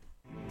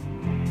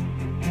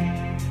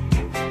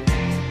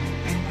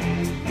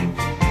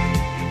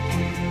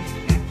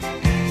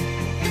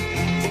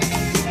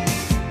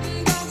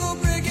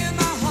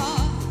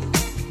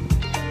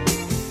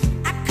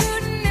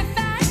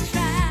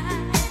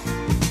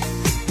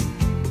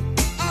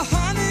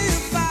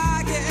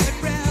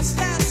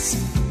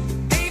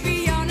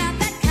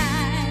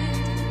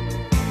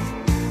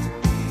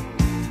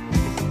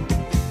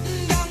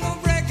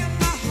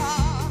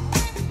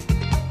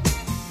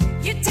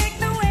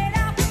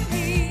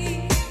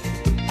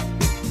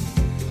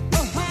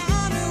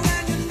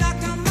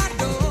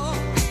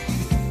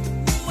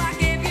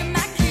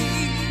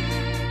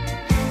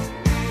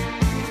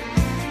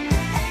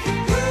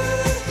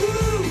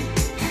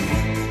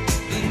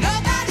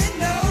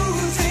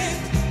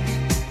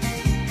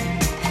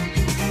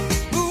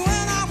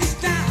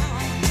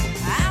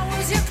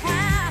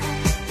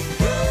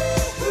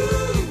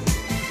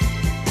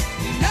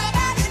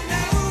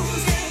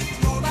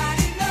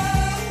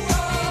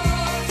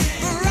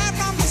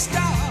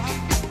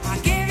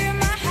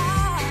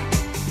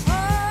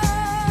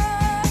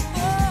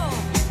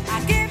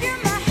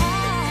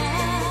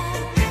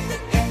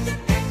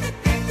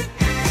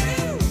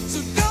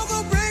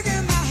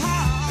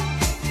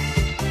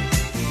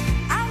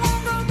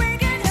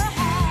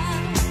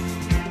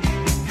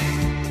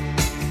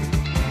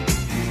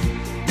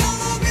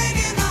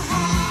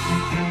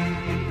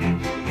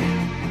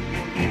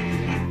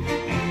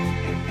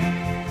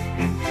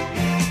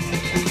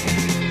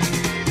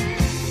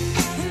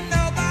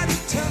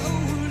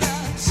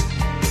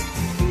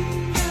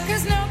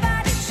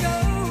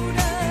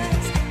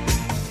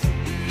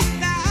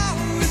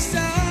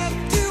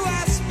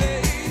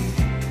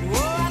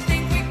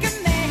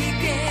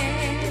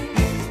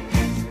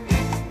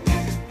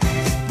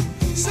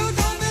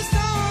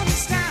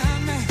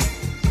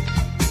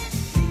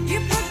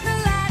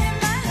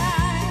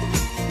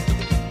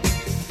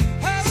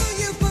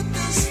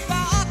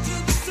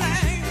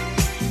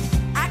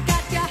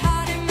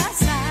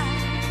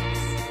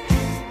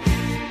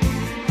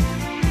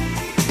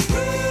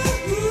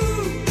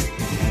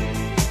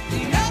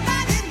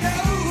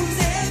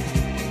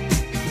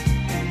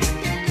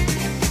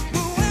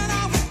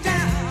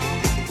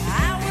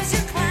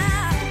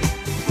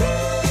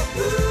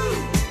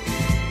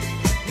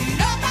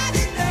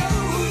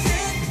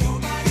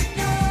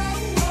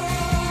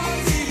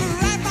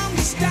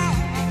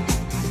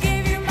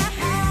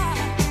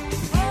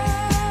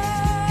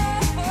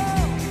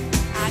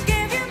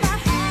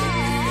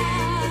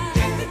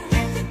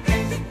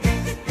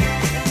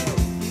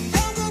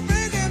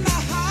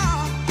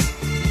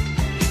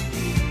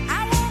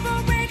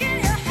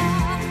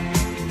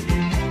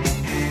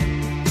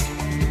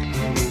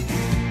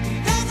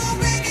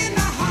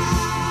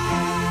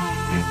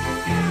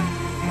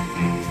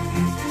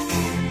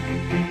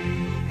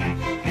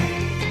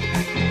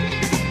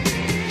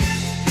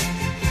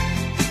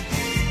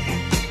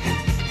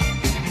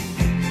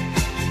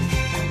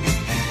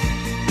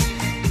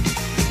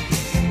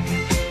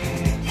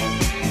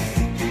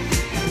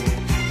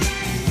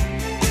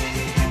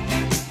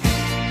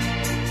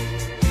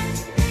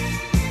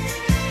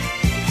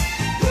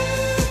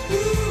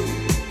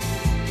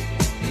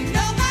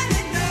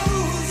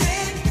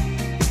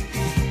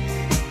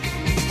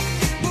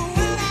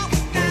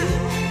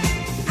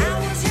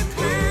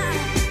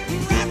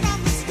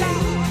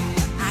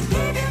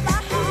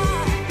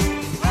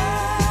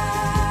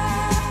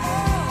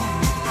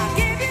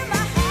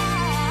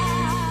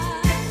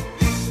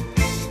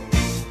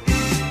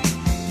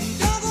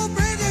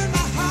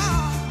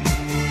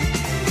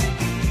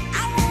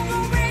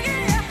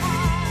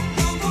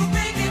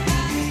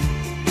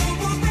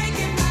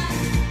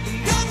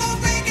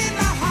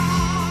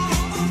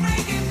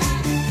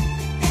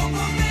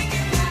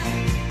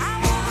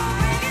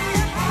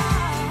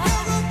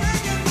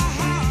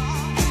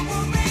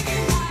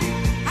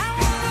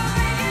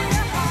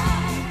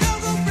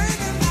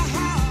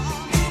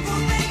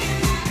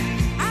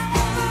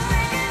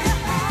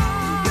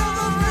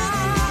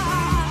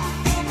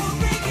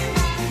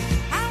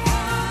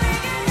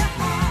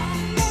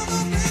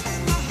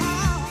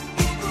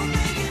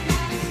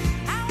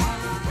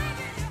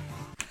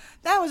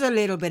 was a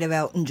little bit of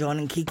Elton John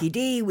and Kiki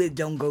D with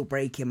Don't Go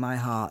Breaking My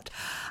Heart.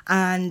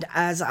 And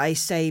as I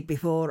say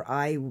before,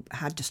 I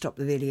had to stop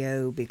the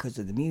video because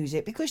of the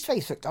music, because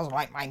Facebook doesn't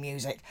like my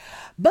music.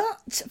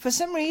 But for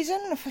some reason,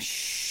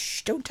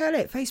 don't tell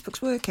it,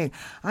 Facebook's working.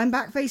 I'm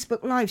back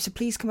Facebook Live, so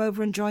please come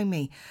over and join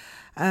me.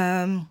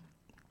 I've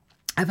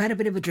had a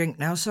bit of a drink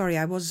now. Sorry,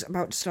 I was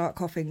about to start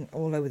coughing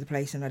all over the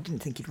place and I didn't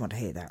think you'd want to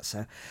hear that,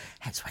 so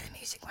hence why the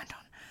music went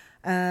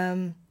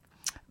on.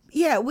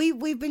 Yeah,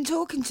 we've been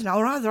talking tonight,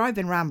 or rather I've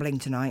been rambling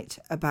tonight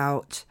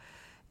about,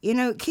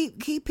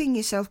 keeping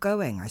yourself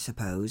going, I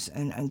suppose,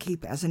 and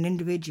keep it as an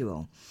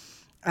individual,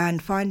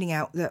 and finding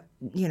out that,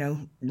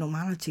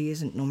 normality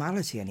isn't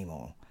normality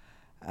anymore.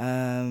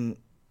 Normal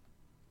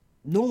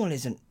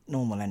isn't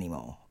normal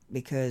anymore,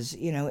 because,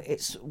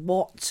 it's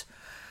what...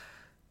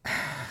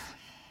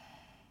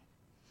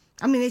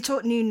 I mean, they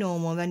talk new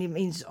normal, then it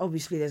means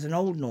obviously there's an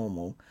old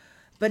normal,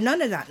 but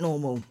none of that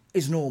normal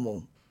is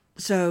normal.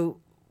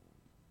 So,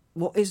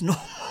 what is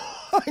normal?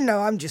 I know,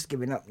 I'm just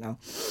giving up now.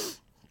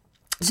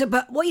 So,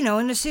 but,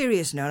 on a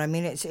serious note, I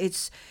mean,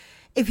 it's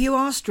if you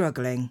are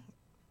struggling,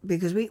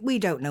 because we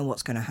don't know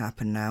what's going to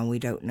happen now. We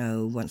don't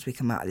know once we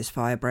come out of this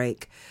fire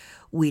break.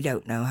 We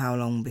don't know how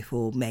long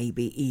before,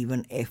 maybe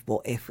even if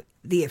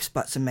the ifs,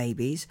 buts and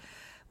maybes,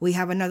 we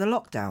have another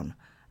lockdown.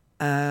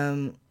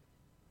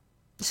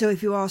 So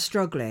if you are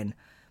struggling,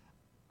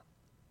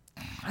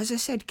 as I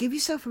said, give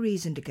yourself a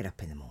reason to get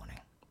up in the morning.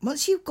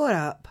 Once you've got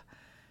up,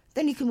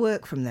 then you can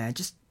work from there.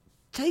 Just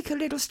take a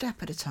little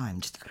step at a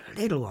time, just a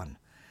little one.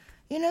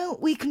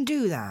 We can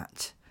do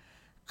that.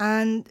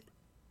 And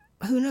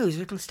who knows,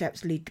 little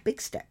steps lead to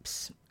big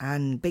steps.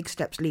 And big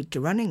steps lead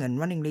to running, and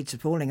running leads to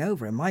falling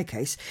over, in my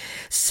case.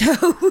 So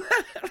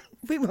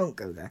we won't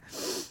go there.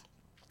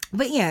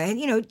 But yeah,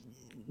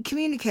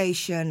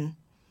 communication...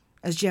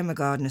 As Gemma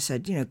Gardner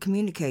said,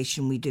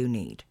 communication we do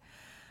need.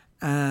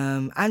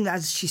 And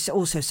as she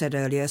also said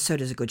earlier, so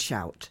does a good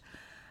shout.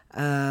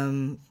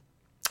 And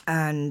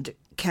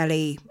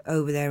Kelly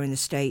over there in the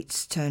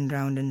States turned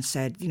around and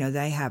said,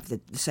 they have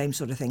the same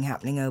sort of thing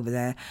happening over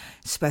there,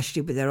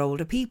 especially with their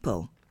older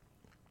people.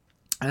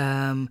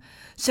 So,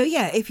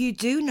 yeah, if you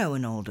do know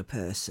an older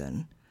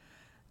person,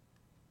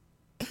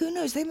 who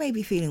knows, they may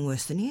be feeling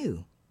worse than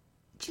you.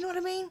 Do you know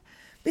what I mean?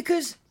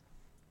 Because...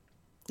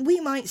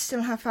 we might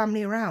still have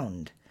family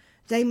around.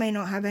 They may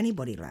not have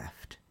anybody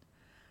left.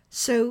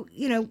 So,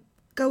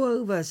 go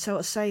over,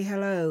 say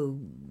hello,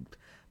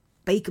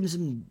 bake them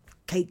some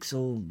cakes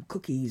or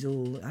cookies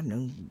or, I don't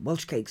know,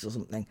 Welsh cakes or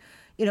something.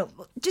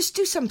 Just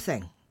do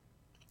something.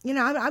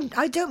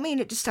 I don't mean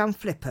it to sound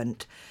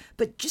flippant,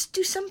 but just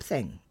do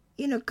something.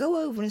 Go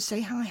over and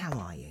say, hi, how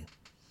are you?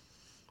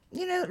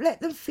 Let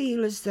them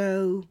feel as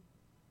though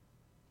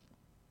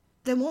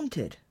they're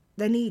wanted,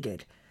 they're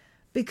needed.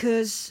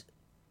 Because...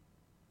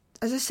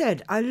 as I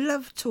said, I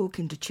love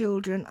talking to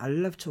children. I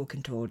love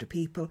talking to older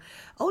people.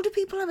 Older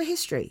people have a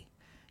history.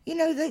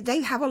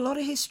 They have a lot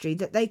of history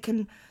that they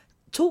can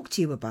talk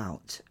to you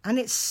about.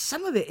 And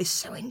some of it is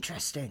so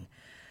interesting.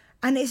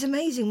 And it's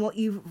amazing what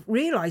you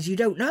realise you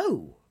don't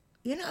know,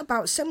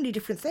 about so many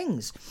different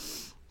things.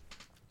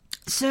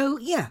 So,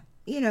 yeah,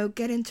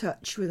 get in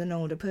touch with an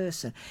older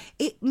person.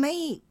 It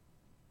may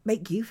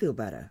make you feel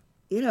better.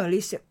 At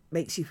least it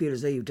makes you feel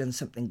as though you've done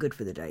something good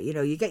for the day.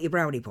 You get your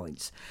brownie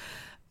points.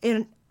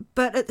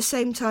 But at the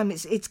same time,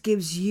 it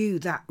gives you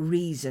that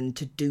reason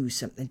to do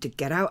something, to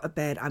get out of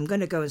bed. I'm going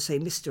to go and say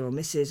Mr. or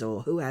Mrs.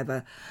 or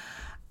whoever.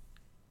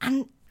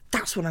 And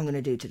that's what I'm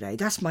going to do today.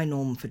 That's my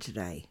norm for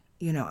today.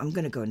 I'm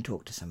going to go and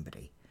talk to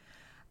somebody.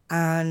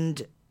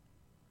 And,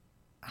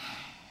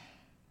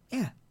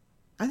 yeah,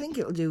 I think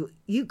it'll do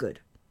you good.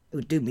 It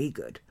would do me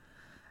good.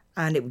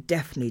 And it would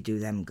definitely do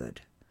them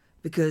good.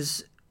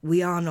 Because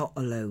we are not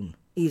alone.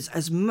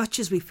 As much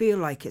as we feel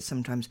like it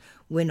sometimes,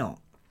 we're not.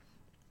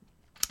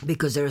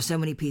 Because there are so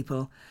many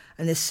people,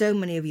 and there's so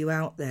many of you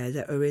out there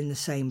that are in the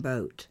same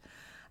boat.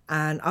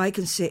 And I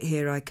can sit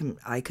here, I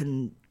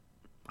can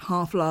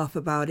half laugh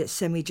about it,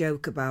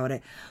 semi-joke about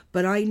it,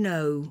 but I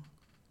know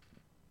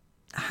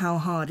how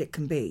hard it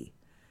can be.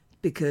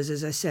 Because,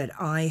 as I said,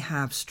 I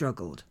have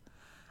struggled.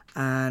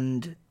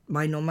 And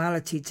my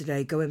normality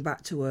today, going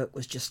back to work,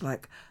 was just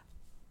like...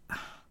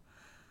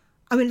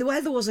 I mean, the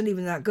weather wasn't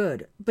even that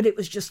good, but it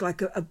was just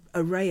like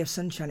a ray of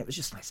sunshine. It was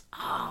just like,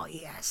 oh,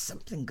 yes,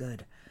 something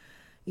good.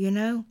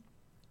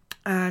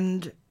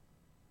 And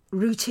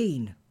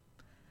routine,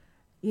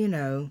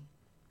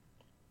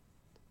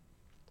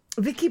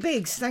 Vicky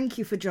Biggs, thank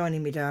you for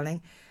joining me,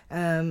 darling.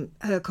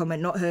 Her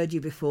comment, not heard you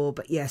before,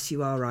 but yes,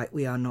 you are right,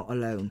 we are not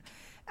alone.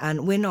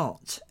 And we're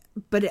not.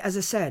 But as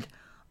I said,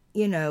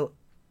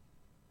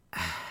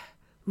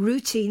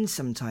 routine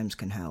sometimes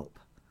can help,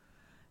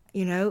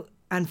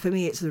 and for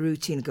me, it's the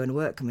routine of going to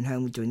work, coming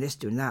home, doing this,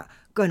 doing that,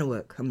 going to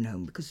work, coming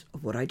home because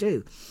of what I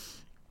do.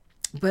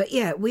 But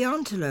yeah, we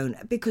aren't alone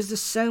because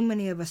there's so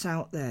many of us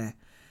out there,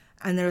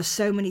 and there are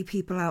so many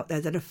people out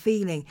there that are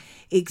feeling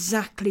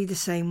exactly the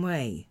same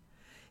way.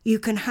 You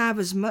can have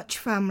as much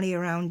family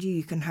around you,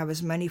 you can have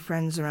as many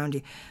friends around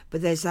you,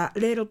 but there's that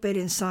little bit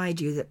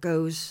inside you that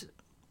goes,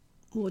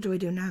 what do I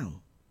do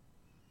now?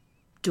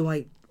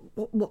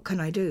 What can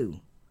I do?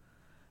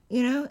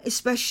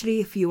 Especially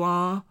if you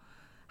are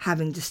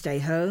having to stay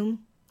home,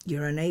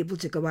 you're unable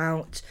to go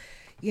out,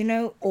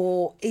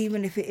 or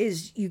even if it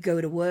is you go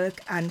to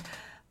work. And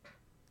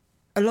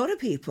a lot of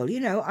people,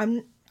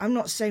 I'm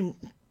not saying,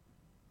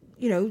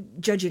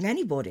 judging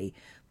anybody,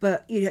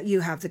 but you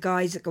have the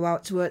guys that go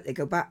out to work, they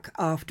go back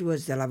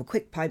afterwards, they'll have a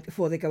quick pint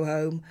before they go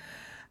home,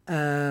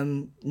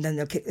 and then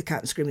they'll kick the cat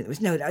and scream at the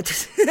no,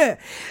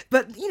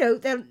 but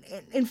they'll,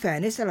 in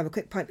fairness, they'll have a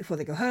quick pint before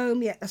they go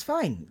home. Yeah, that's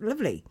fine,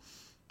 lovely.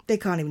 They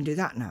can't even do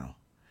that now.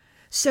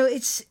 So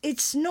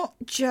it's not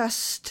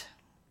just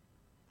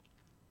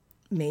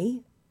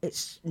me,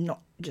 it's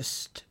not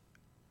just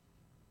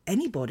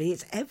anybody,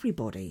 it's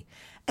everybody.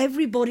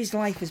 Everybody's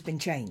life has been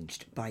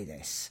changed by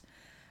this.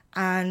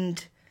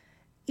 And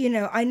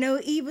I know,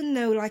 even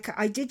though, like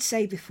I did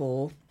say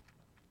before,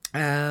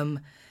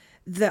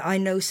 that I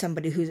know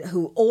somebody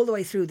who all the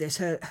way through this,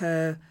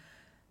 her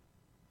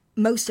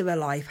most of her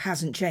life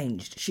hasn't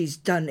changed. She's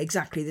done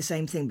exactly the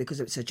same thing because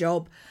it's her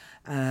job,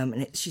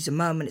 and she's a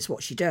mum and it's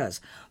what she does.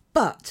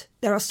 But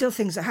there are still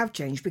things that have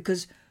changed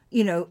because,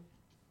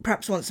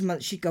 perhaps once a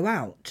month she'd go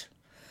out.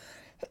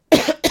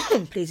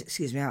 Please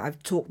excuse me,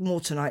 I've talked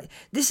more tonight.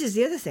 This is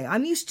the other thing.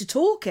 I'm used to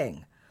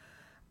talking.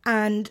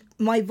 And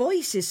my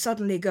voice is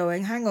suddenly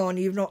going, hang on,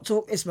 you've not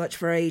talked this much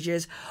for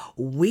ages.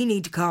 We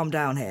need to calm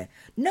down here.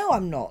 No,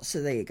 I'm not.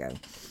 So there you go.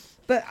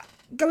 But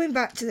going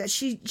back to that,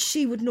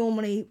 she would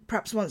normally,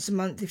 perhaps once a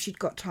month, if she'd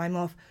got time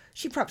off,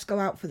 she'd perhaps go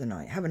out for the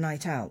night, have a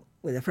night out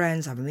with her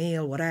friends, have a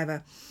meal,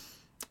 whatever.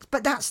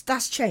 But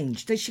that's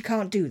changed. She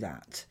can't do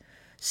that.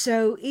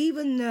 So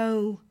even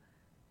though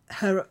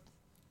her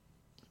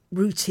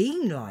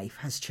routine life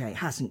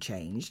hasn't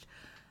changed,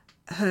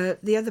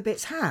 the other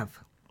bits have.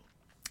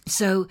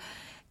 So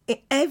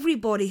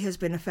everybody has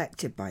been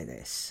affected by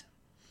this.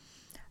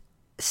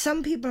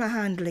 Some people are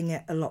handling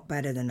it a lot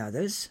better than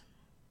others.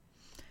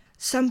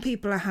 Some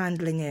people are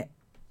handling it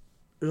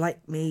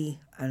like me,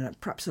 and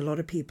perhaps a lot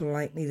of people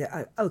like me that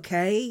are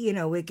okay,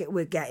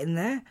 we're getting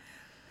there.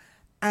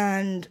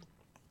 And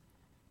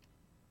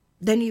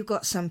then you've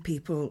got some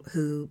people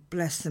who,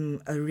 bless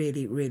them, are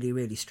really, really,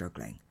 really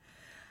struggling.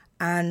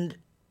 And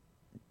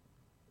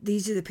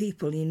these are the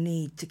people you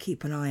need to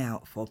keep an eye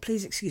out for.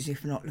 Please excuse me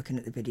for not looking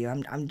at the video.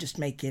 I'm just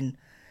making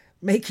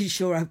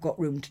sure I've got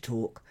room to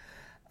talk.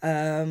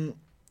 These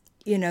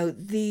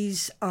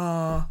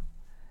are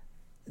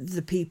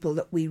the people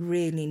that we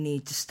really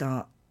need to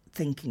start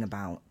thinking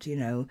about.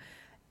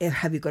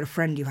 Have you got a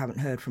friend you haven't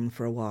heard from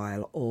for a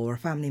while, or a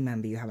family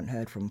member you haven't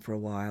heard from for a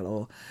while,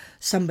 or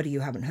somebody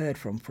you haven't heard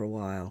from for a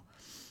while,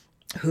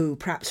 who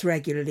perhaps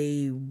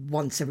regularly,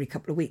 once every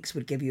couple of weeks,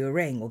 would give you a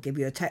ring or give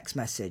you a text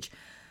message,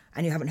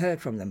 and you haven't heard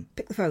from them?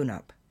 Pick the phone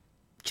up,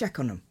 check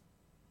on them,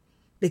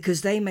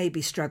 because they may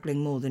be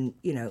struggling more than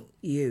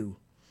you.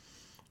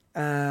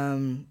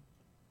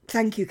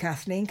 Thank you,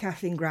 Kathleen.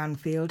 Kathleen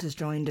Granfield has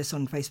joined us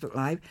on Facebook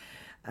Live.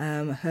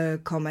 Her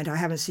comment, I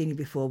haven't seen you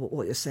before, but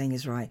what you're saying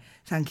is right.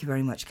 Thank you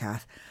very much,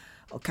 Kath,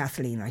 or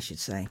Kathleen, I should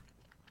say.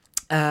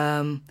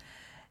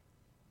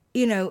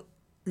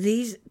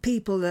 These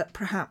people that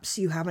perhaps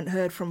you haven't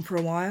heard from for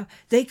a while,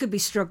 they could be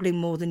struggling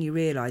more than you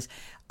realise.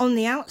 On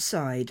the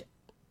outside,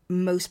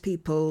 most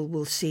people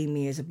will see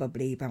me as a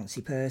bubbly,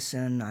 bouncy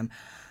person. I'm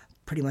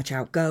pretty much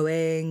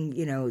outgoing.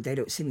 They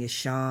don't see me as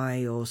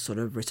shy or sort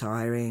of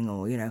retiring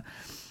or,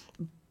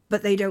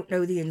 but they don't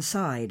know the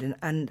inside.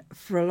 And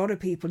for a lot of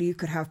people, you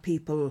could have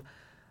people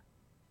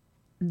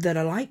that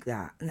are like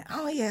that. And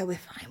oh, yeah, we're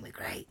fine, we're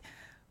great.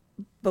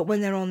 But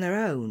when they're on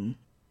their own,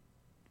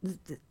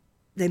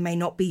 they may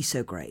not be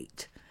so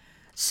great.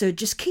 So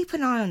just keep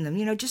an eye on them,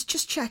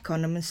 just check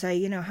on them and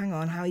say, hang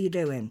on, how are you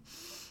doing?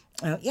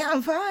 Yeah,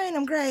 I'm fine,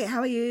 I'm great, how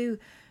are you?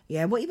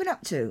 Yeah, what have you been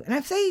up to? And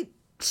if they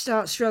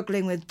start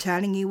struggling with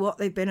telling you what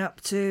they've been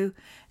up to,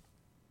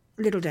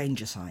 little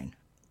danger sign,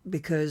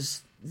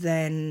 because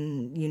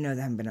then they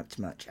haven't been up to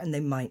much and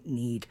they might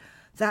need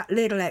that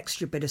little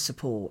extra bit of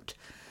support.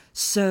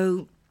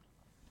 So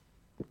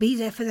be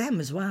there for them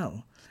as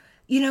well.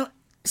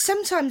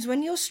 Sometimes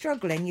when you're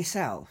struggling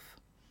yourself,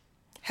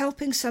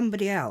 helping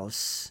somebody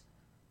else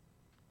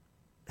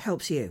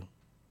helps you.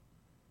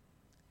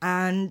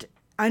 And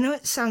I know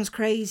it sounds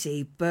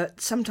crazy,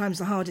 but sometimes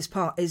the hardest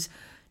part is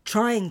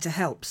trying to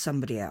help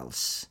somebody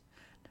else,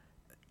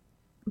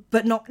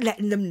 but not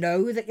letting them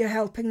know that you're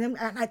helping them.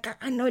 And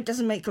I know it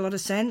doesn't make a lot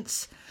of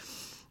sense,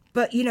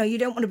 but, you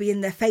don't want to be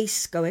in their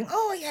face going,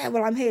 oh, yeah,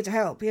 well, I'm here to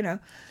help,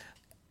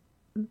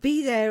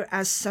 Be there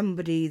as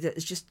somebody that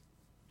is just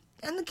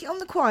on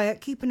the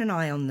quiet, keeping an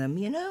eye on them,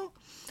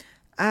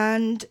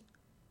 And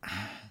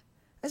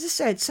as I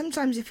said,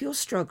 sometimes if you're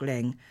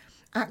struggling,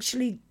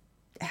 actually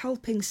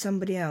helping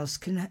somebody else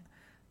can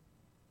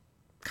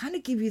kind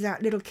of give you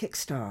that little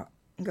kickstart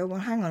and go, well,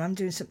 hang on, I'm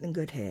doing something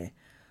good here.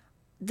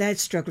 They're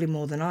struggling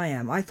more than I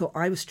am. I thought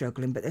I was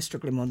struggling, but they're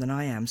struggling more than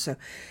I am. So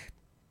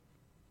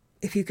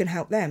if you can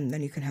help them,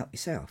 then you can help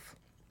yourself.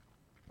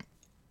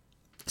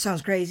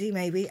 Sounds crazy,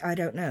 maybe, I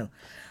don't know.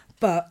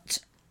 But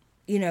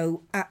you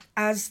know,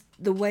 as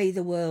the way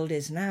the world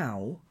is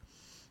now,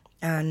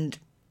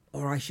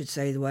 or I should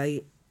say the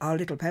way our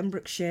little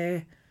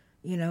Pembrokeshire,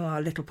 you know,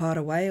 our little part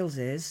of Wales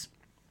is,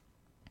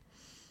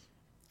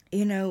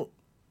 you know,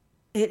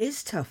 it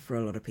is tough for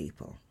a lot of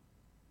people.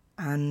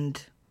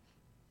 And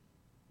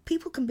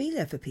people can be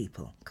there for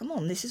people. Come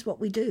on, this is what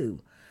we do.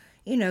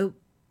 You know,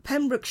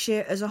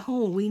 Pembrokeshire as a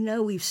whole, we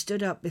know we've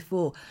stood up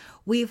before.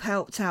 We've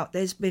helped out.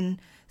 There's been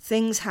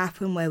things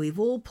happen where we've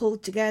all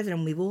pulled together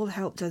and we've all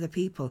helped other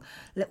people.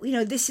 You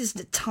know, this is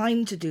the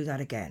time to do that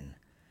again.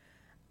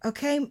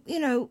 Okay, you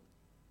know,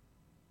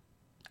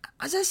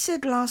 as I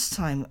said last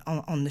time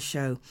on the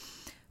show,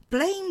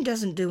 blame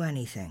doesn't do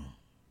anything.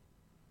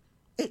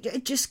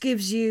 It just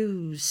gives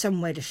you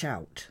somewhere to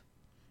shout.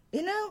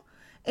 You know,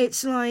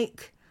 it's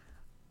like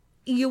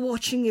you're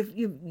watching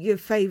your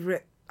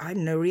favourite, I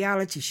don't know,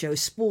 reality show,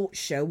 sports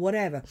show,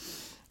 whatever,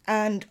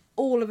 and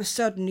all of a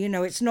sudden, you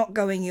know, it's not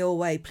going your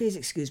way. Please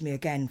excuse me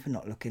again for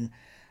not looking.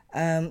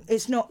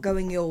 It's not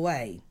going your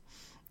way.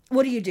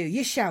 What do?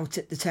 You shout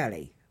at the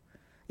telly.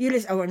 You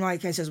listen. Oh, in my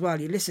case as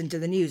well, you listen to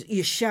the news.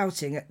 You're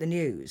shouting at the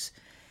news.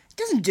 It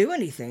doesn't do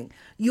anything.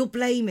 You're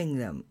blaming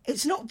them.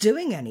 It's not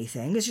doing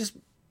anything. It's just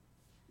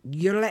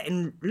you're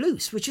letting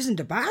loose, which isn't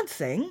a bad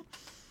thing.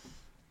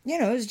 You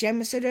know, as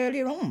Gemma said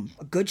earlier on,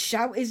 a good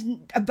shout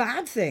isn't a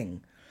bad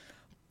thing.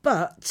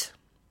 But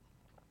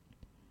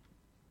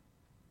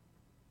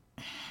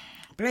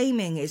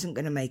blaming isn't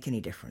going to make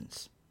any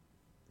difference.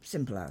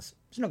 Simple as.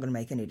 It's not going to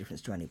make any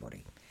difference to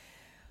anybody.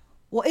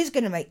 What is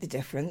going to make the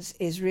difference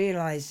is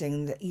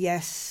realising that,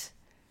 yes,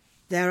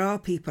 there are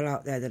people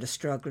out there that are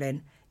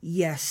struggling.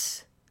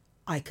 Yes,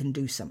 I can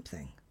do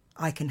something.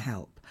 I can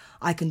help.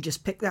 I can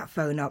just pick that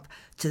phone up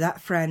to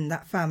that friend,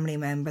 that family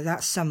member,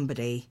 that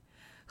somebody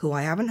who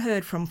I haven't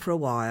heard from for a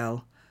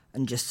while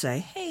and just say,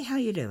 hey, how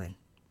you doing?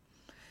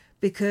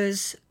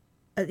 Because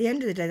at the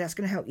end of the day, that's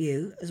going to help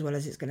you as well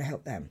as it's going to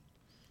help them.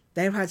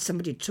 They've had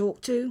somebody to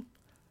talk to.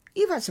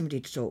 You've had somebody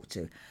to talk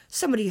to.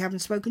 Somebody you haven't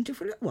spoken to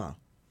for a little while.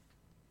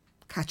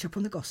 Catch up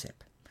on the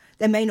gossip.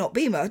 There may not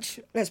be much,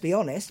 let's be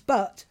honest,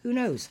 but who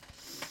knows?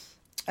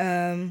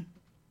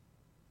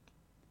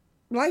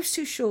 Life's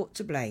too short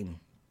to blame.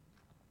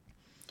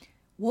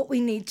 What we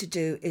need to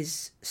do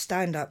is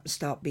stand up and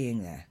start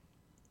being there.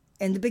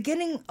 In the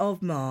beginning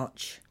of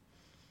March,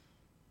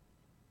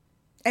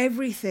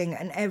 everything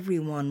and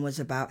everyone was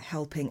about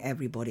helping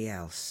everybody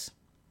else.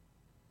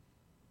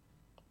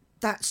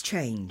 That's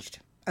changed.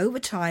 Over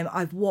time,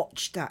 I've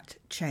watched that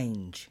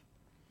change.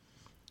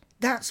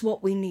 That's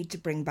what we need to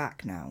bring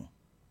back now.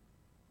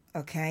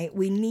 Okay?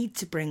 We need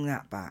to bring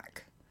that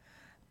back.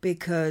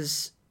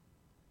 Because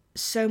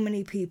so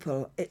many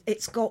people,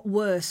 it's got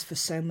worse for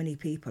so many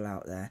people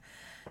out there.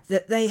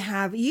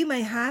 That you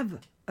may have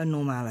a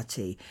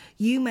normality.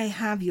 You may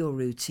have your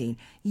routine.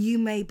 You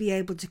may be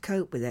able to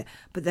cope with it.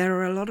 But there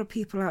are a lot of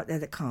people out there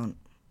that can't.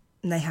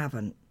 And they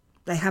haven't.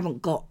 They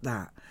haven't got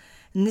that.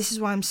 And this is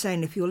why I'm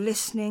saying, if you're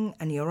listening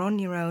and you're on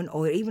your own,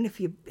 or even if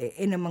you're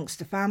in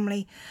amongst a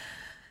family,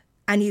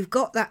 and you've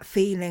got that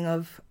feeling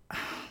of,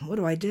 what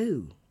do I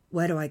do?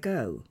 Where do I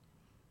go?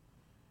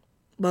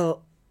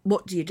 Well,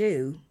 what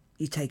do?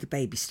 You take a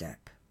baby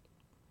step.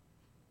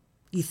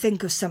 You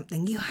think of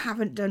something you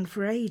haven't done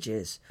for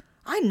ages.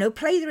 I don't know,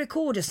 play the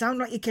recorder, sound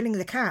like you're killing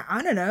the cat.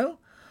 I don't know.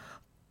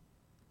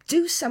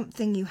 Do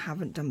something you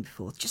haven't done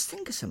before. Just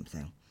think of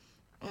something.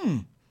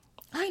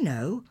 I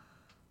know.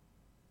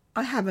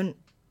 I haven't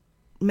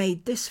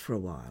made this for a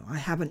while. I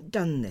haven't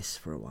done this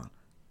for a while.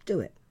 Do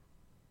it.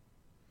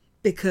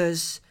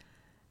 Because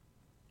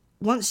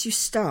once you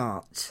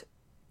start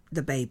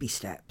the baby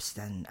steps,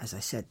 then, as I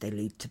said, they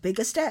lead to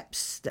bigger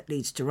steps. That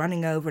leads to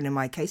running over, and in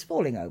my case,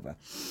 falling over.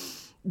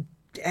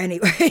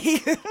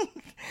 Anyway,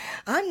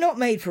 I'm not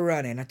made for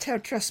running.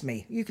 Trust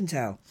me, you can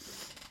tell.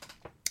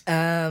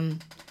 But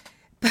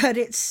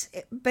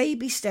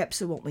baby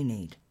steps are what we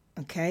need.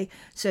 Okay?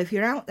 So if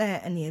you're out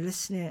there and you're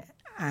listening,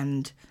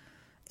 and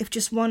if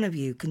just one of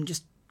you can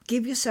just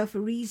give yourself a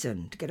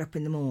reason to get up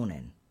in the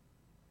morning,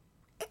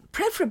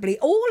 preferably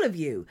all of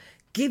you,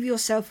 give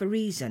yourself a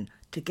reason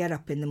to get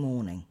up in the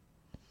morning.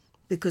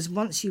 Because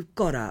once you've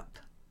got up,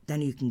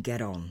 then you can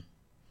get on.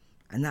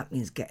 And that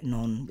means getting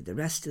on with the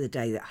rest of the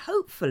day that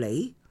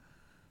hopefully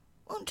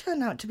won't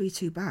turn out to be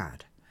too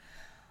bad.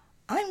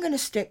 I'm going to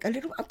stick a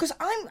little, because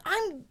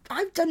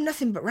I've done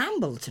nothing but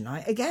ramble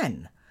tonight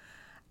again.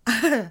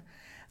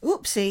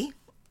 Oopsie.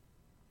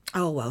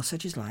 Oh well,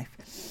 such is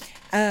life.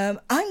 I'm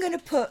going to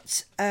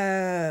put,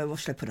 what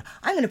should I put on?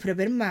 I'm going to put a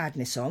bit of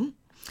madness on,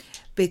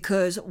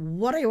 because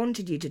what I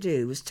wanted you to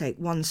do was take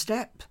one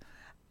step.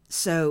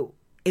 So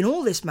in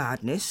all this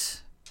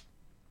madness,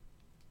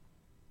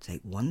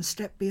 take one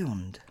step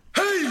beyond.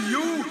 Hey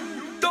you!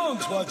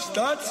 Don't watch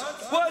that!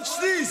 Watch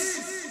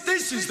this!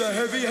 This is the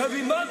heavy,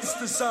 heavy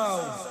monster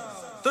sound!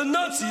 The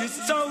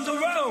nuttiest sound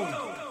around!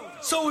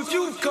 So if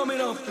you're coming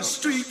off the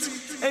street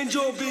and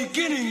you're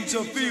beginning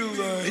to feel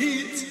the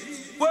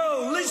heat,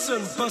 well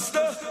listen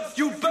buster,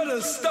 you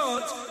better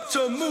start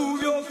to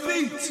move your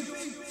feet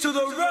to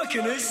the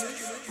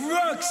rockinest,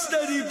 rock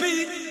steady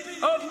beat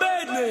of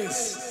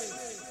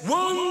madness.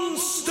 One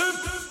step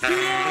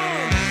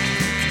beyond.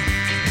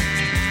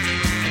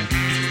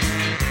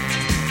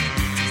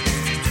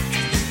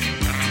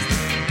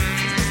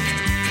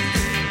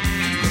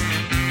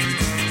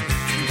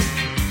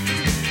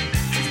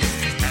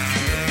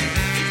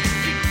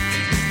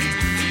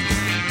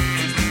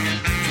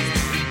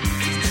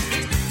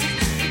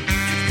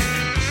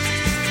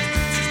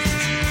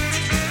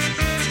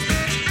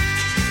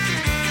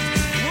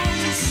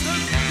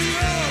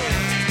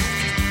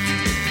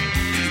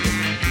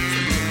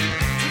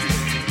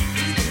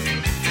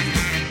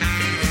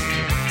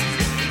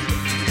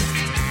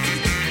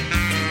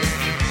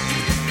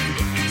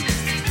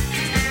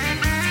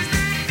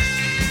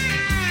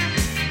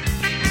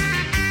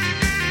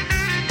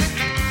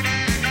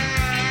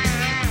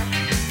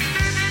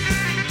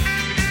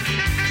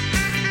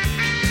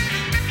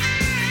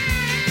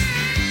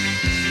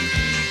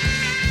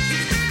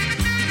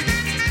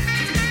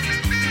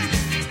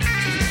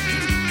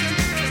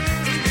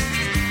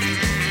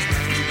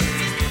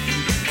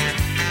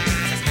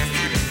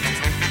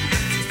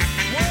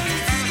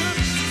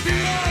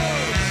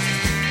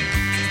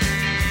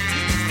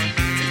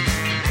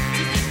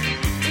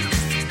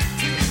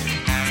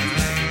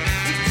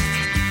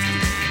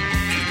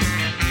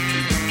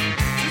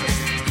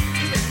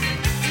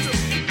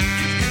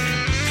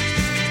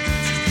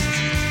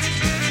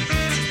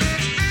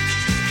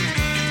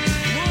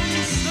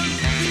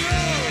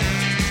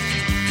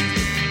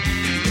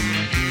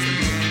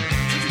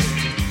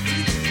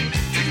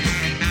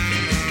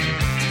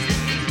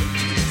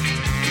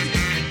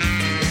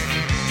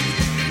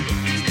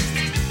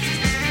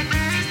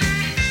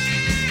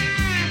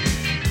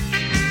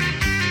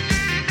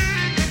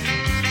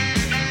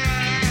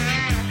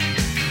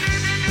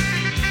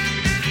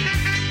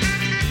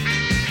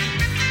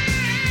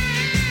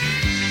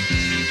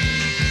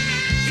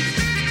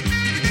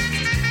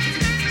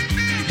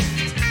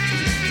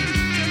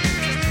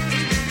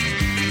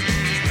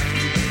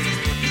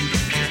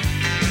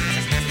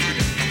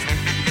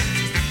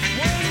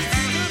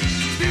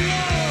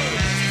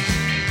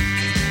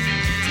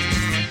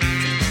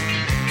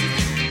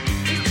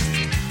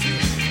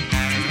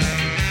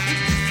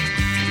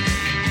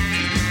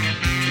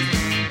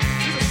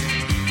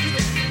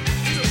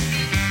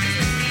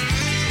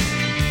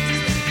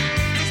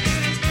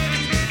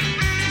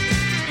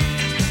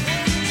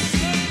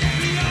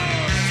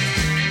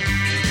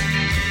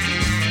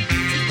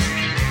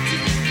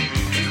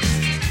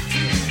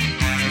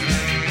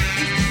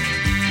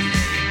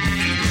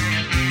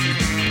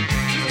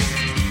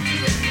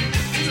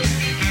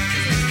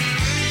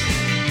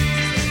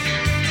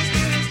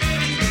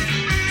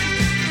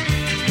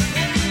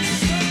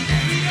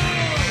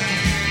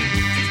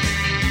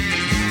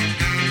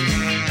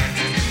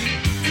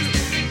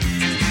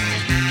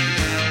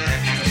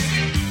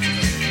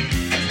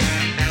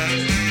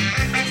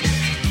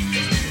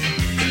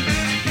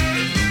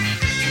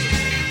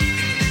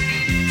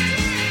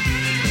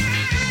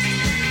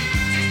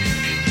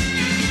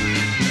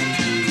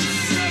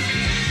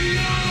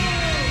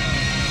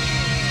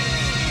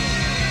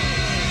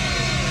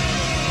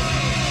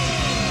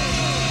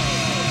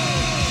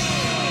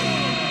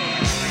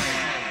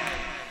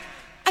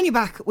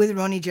 Back with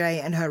Ronnie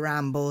J and her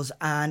rambles,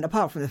 and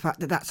apart from the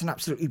fact that that's an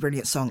absolutely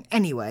brilliant song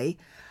anyway,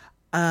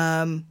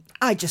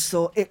 I just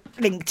thought it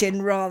linked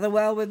in rather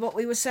well with what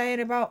we were saying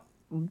about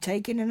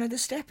taking another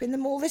step in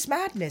all this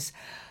madness.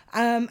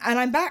 And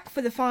I'm back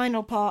for the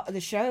final part of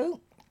the show,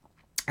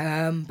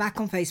 back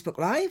on Facebook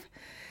Live,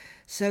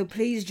 so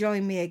please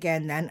join me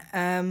again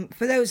then.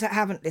 For those that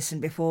haven't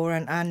listened before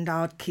and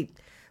I'd keep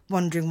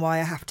wondering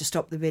why I have to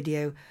stop the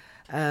video,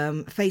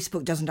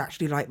 Facebook doesn't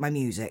actually like my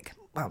music.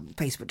 Well,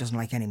 Facebook doesn't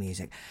like any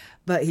music,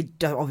 but he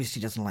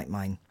obviously doesn't like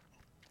mine.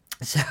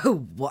 So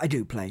what I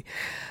do play.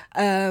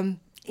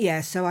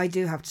 So I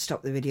do have to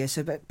stop the video.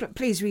 So, but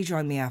please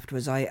rejoin me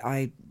afterwards.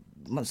 I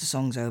once the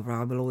song's over,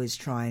 I will always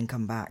try and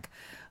come back.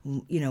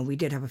 You know, we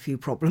did have a few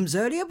problems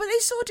earlier, but they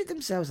sorted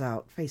themselves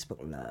out.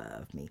 Facebook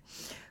loved me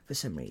for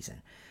some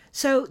reason.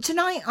 So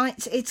tonight,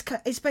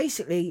 it's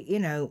basically, you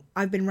know,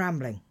 I've been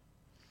rambling.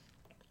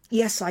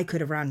 Yes, I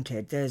could have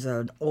ranted. There's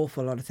an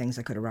awful lot of things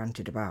I could have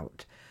ranted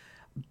about.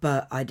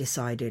 But I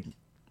decided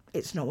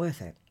it's not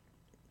worth it.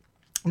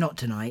 Not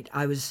tonight.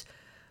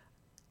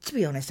 To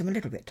be honest, I'm a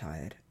little bit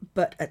tired.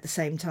 But at the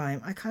same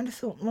time, I kind of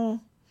thought,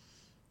 well,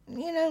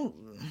 you know,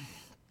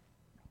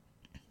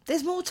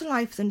 there's more to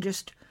life than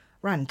just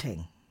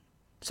ranting.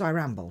 So I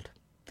rambled.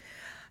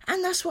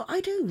 And that's what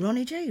I do.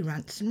 Ronnie J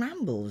rants and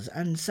rambles.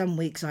 And some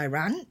weeks I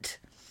rant.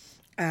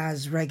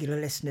 As regular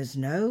listeners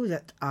know,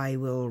 that I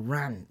will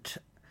rant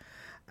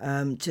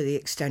to the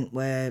extent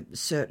where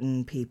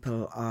certain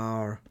people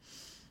are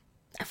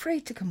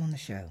afraid to come on the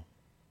show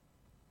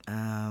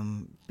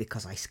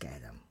because I scare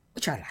them,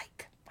 which I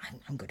like.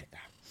 I'm good at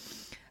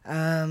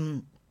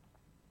that.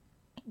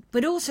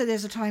 But also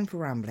there's a time for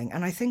rambling,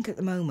 and I think at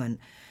the moment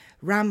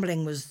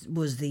rambling was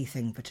the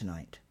thing for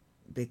tonight,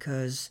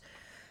 because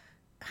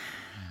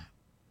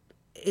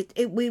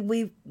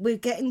we're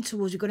getting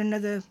towards, we've got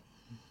another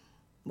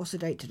what's the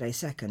date today?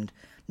 2nd,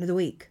 another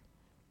week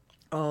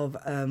of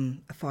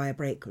a fire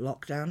break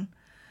lockdown.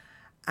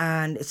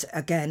 And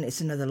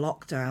it's another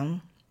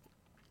lockdown,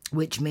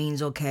 which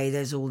means, okay,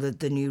 there's all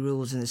the new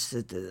rules and this,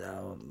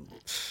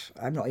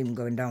 I'm not even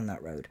going down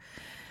that road.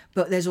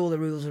 But there's all the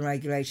rules and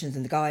regulations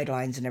and the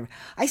guidelines and everything.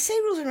 I say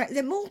rules and regulations,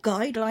 there are more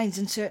guidelines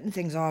and certain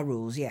things are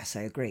rules. Yes,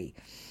 I agree.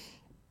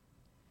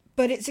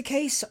 But it's a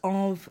case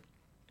of,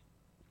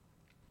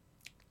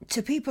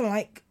 to people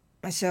like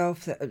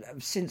myself that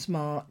have since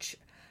March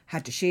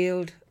had to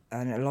shield,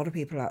 and a lot of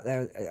people out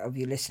there of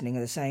you listening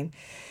are the same,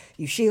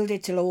 you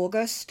shielded till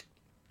August.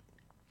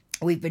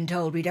 We've been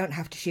told we don't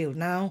have to shield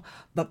now,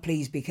 but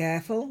please be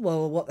careful.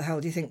 Well, what the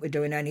hell do you think we're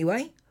doing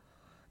anyway?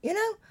 You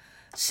know?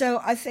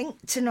 So I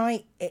think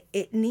tonight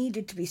it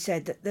needed to be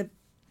said that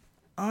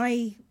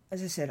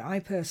as I said, I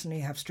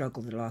personally have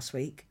struggled the last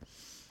week.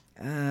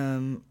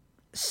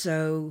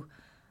 So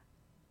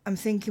I'm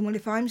thinking, well,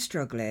 if I'm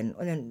struggling,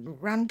 well, then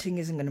ranting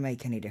isn't going to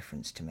make any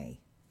difference to me.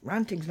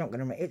 Ranting's not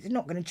going to it's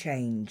not going to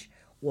change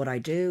what I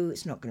do.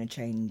 It's not going to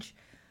change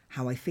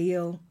how I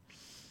feel.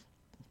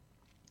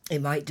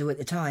 It might do at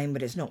the time,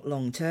 but it's not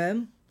long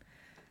term.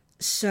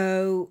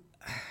 So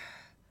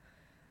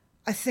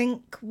I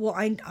think what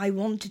I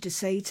wanted to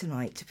say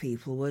tonight to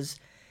people was,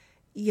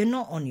 you're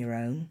not on your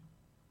own.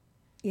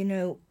 You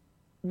know,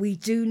 we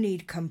do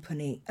need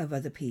company of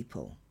other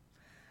people.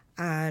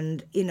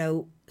 And, you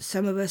know,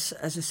 some of us,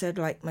 as I said,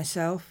 like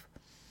myself,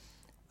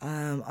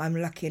 I'm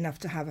lucky enough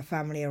to have a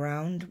family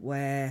around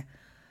where,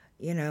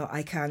 you know,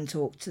 I can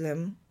talk to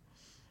them.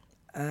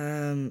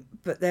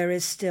 But there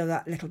is still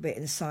that little bit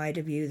inside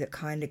of you that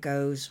kind of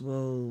goes,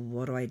 well,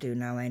 what do I do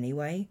now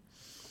anyway?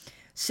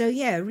 So,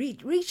 yeah,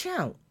 reach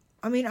out.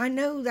 I mean, I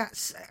know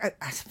that's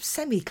a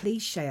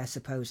semi-cliche, I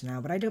suppose,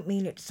 now, but I don't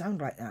mean it to sound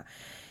like that.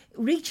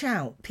 Reach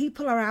out.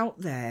 People are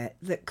out there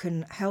that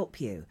can help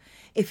you.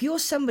 If you're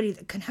somebody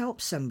that can help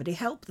somebody,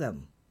 help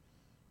them.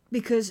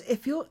 Because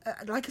if you're,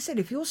 like I said,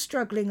 if you're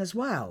struggling as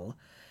well,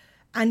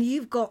 and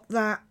you've got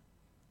that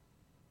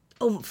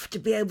oomph to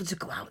be able to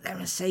go out there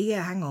and say,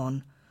 yeah, hang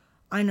on,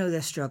 I know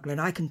they're struggling,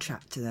 I can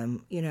chat to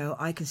them, you know,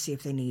 I can see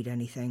if they need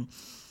anything.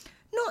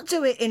 Not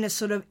do it in a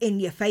sort of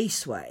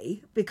in-your-face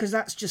way, because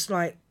that's just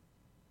like,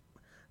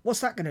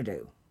 what's that going to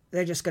do?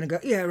 They're just going to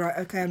go, yeah, right,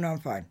 okay, no, I'm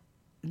fine.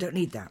 I don't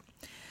need that.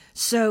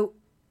 So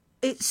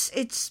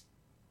it's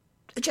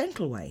a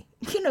gentle way,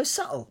 you know,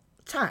 subtle,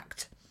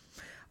 tact.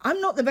 I'm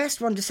not the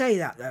best one to say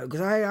that, though, because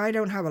I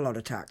don't have a lot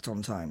of tact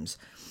on times.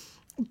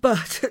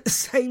 But at the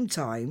same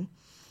time,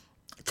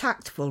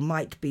 tactful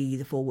might be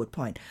the forward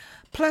point.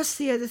 Plus,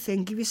 the other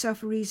thing, give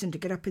yourself a reason to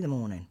get up in the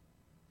morning.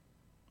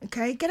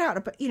 Okay? Get out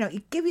of bed. You know,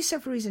 give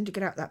yourself a reason to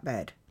get out of that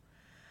bed.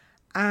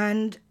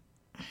 And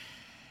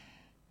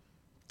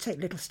take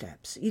little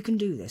steps. You can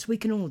do this. We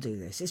can all do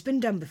this. It's been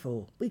done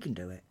before. We can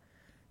do it.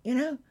 You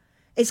know?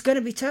 It's going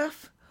to be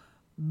tough,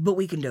 but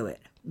we can do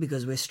it.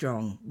 Because we're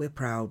strong. We're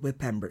proud. We're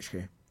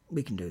Pembrokeshire.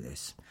 We can do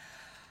this.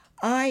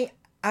 I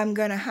am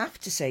going to have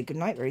to say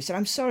goodnight very soon.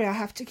 I'm sorry I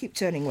have to keep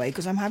turning away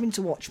because I'm having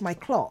to watch my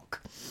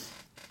clock.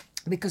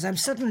 Because I'm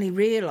suddenly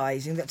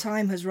realising that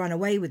time has run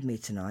away with me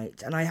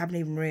tonight and I haven't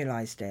even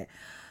realised it.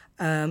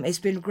 It's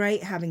been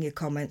great having your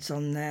comments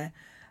on there.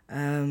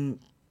 And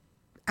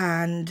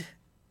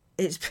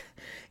it's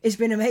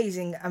been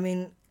amazing. I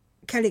mean,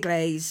 Kelly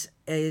Glaze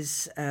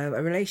is a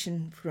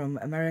relation from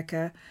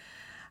America.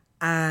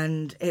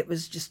 And it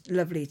was just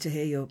lovely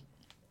to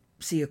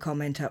see your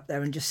comment up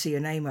there and just see your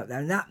name up there.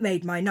 And that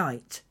made my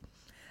night.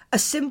 A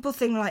simple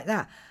thing like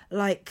that.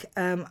 Like,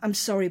 I'm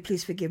sorry,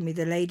 please forgive me,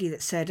 the lady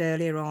that said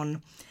earlier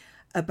on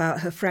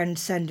about her friend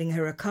sending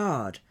her a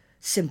card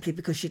simply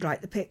because she'd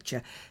liked the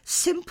picture.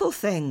 Simple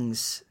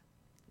things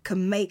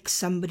can make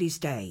somebody's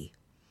day.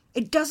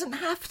 It doesn't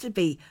have to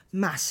be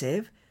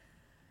massive.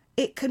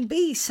 It can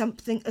be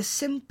something as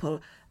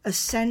simple as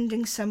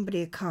sending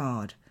somebody a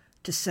card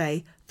to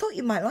say, thought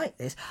you might like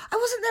this.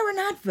 Wasn't there an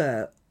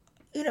advert,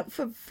 you know,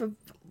 for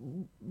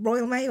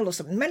Royal Mail or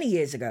something many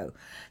years ago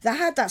that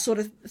had that sort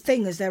of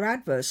thing as their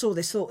advert? Saw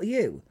this, thought of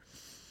you.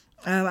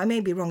 I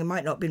may be wrong. It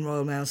might not have been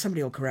Royal Mail.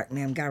 Somebody will correct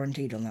me. I'm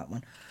guaranteed on that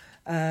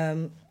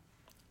one.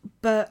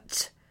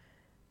 But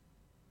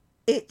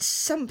it's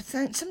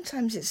something.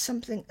 Sometimes it's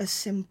something as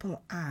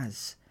simple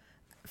as,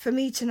 for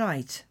me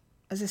tonight,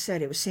 as I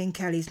said, it was seeing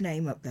Kelly's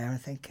name up there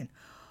and thinking,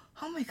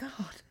 oh my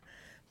God,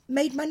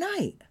 made my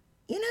night.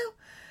 You know,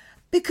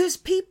 because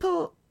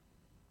people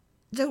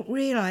don't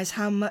realise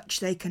how much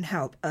they can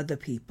help other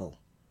people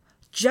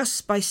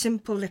just by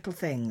simple little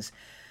things.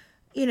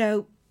 You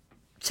know,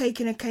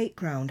 taking a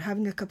cake round,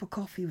 having a cup of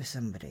coffee with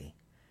somebody.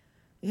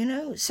 You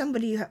know,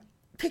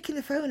 picking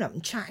the phone up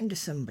and chatting to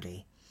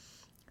somebody.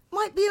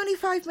 Might be only a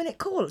 5-minute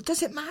call.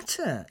 Does it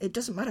matter? It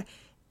doesn't matter.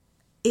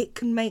 It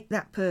can make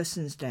that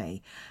person's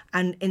day.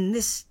 And in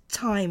this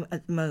time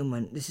at the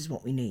moment, this is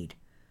what we need.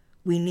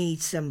 We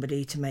need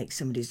somebody to make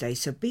somebody's day.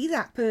 So be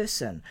that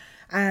person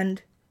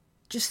and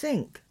just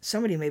think.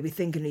 Somebody may be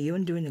thinking of you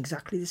and doing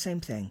exactly the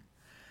same thing.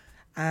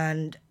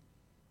 And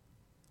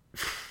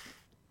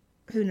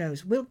who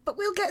knows? But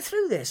we'll get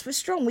through this. We're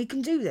strong. We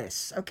can do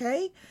this,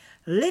 okay?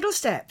 Little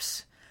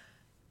steps.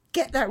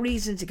 Get that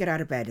reason to get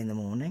out of bed in the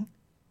morning,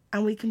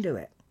 and we can do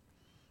it.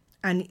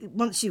 And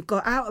once you've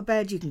got out of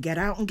bed, you can get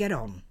out and get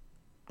on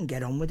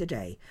with the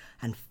day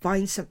and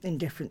find something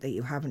different that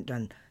you haven't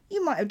done.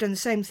 You might have done the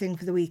same thing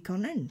for the week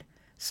on end.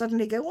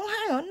 Suddenly go, well,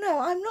 hang on, no,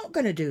 I'm not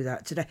going to do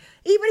that today.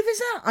 Even if it's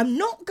that, I'm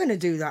not going to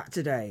do that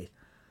today.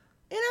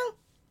 You know,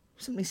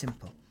 something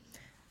simple.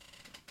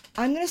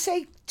 I'm going to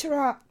say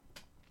ta-ra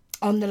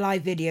on the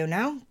live video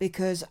now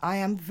because I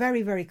am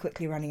very, very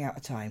quickly running out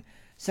of time.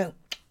 So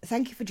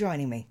thank you for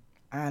joining me,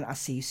 and I'll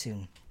see you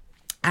soon.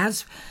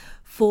 As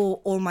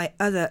for all my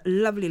other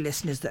lovely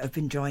listeners that have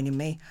been joining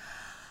me,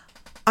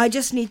 I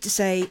just need to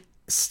say,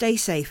 stay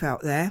safe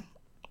out there.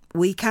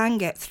 We can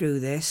get through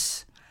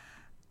this,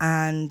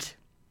 and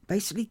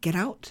basically get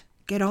out,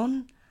 get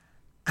on,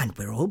 and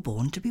we're all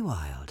born to be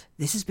wild.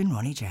 This has been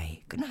Ronnie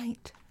J. Good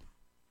night.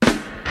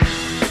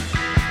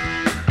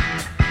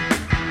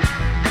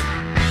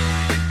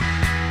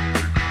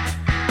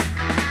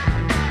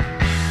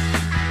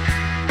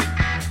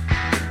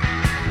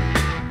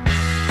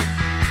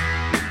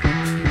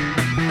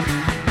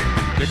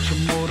 Get your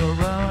motor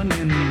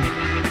running,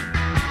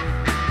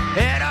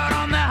 head out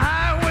on the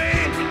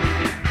highway,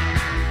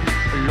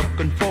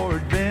 looking for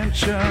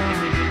adventure,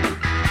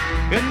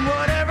 and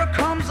whatever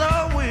comes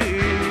our way.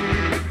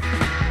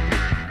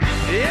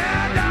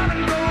 Yeah,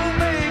 darling, go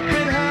make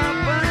it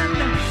happen.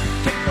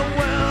 Take the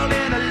world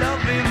in a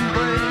loving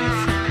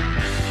embrace.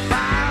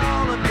 Fire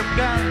all of your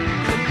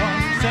guns at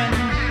once and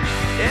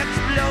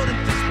explode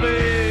into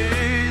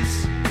space.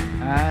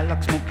 I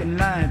like smoking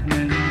lights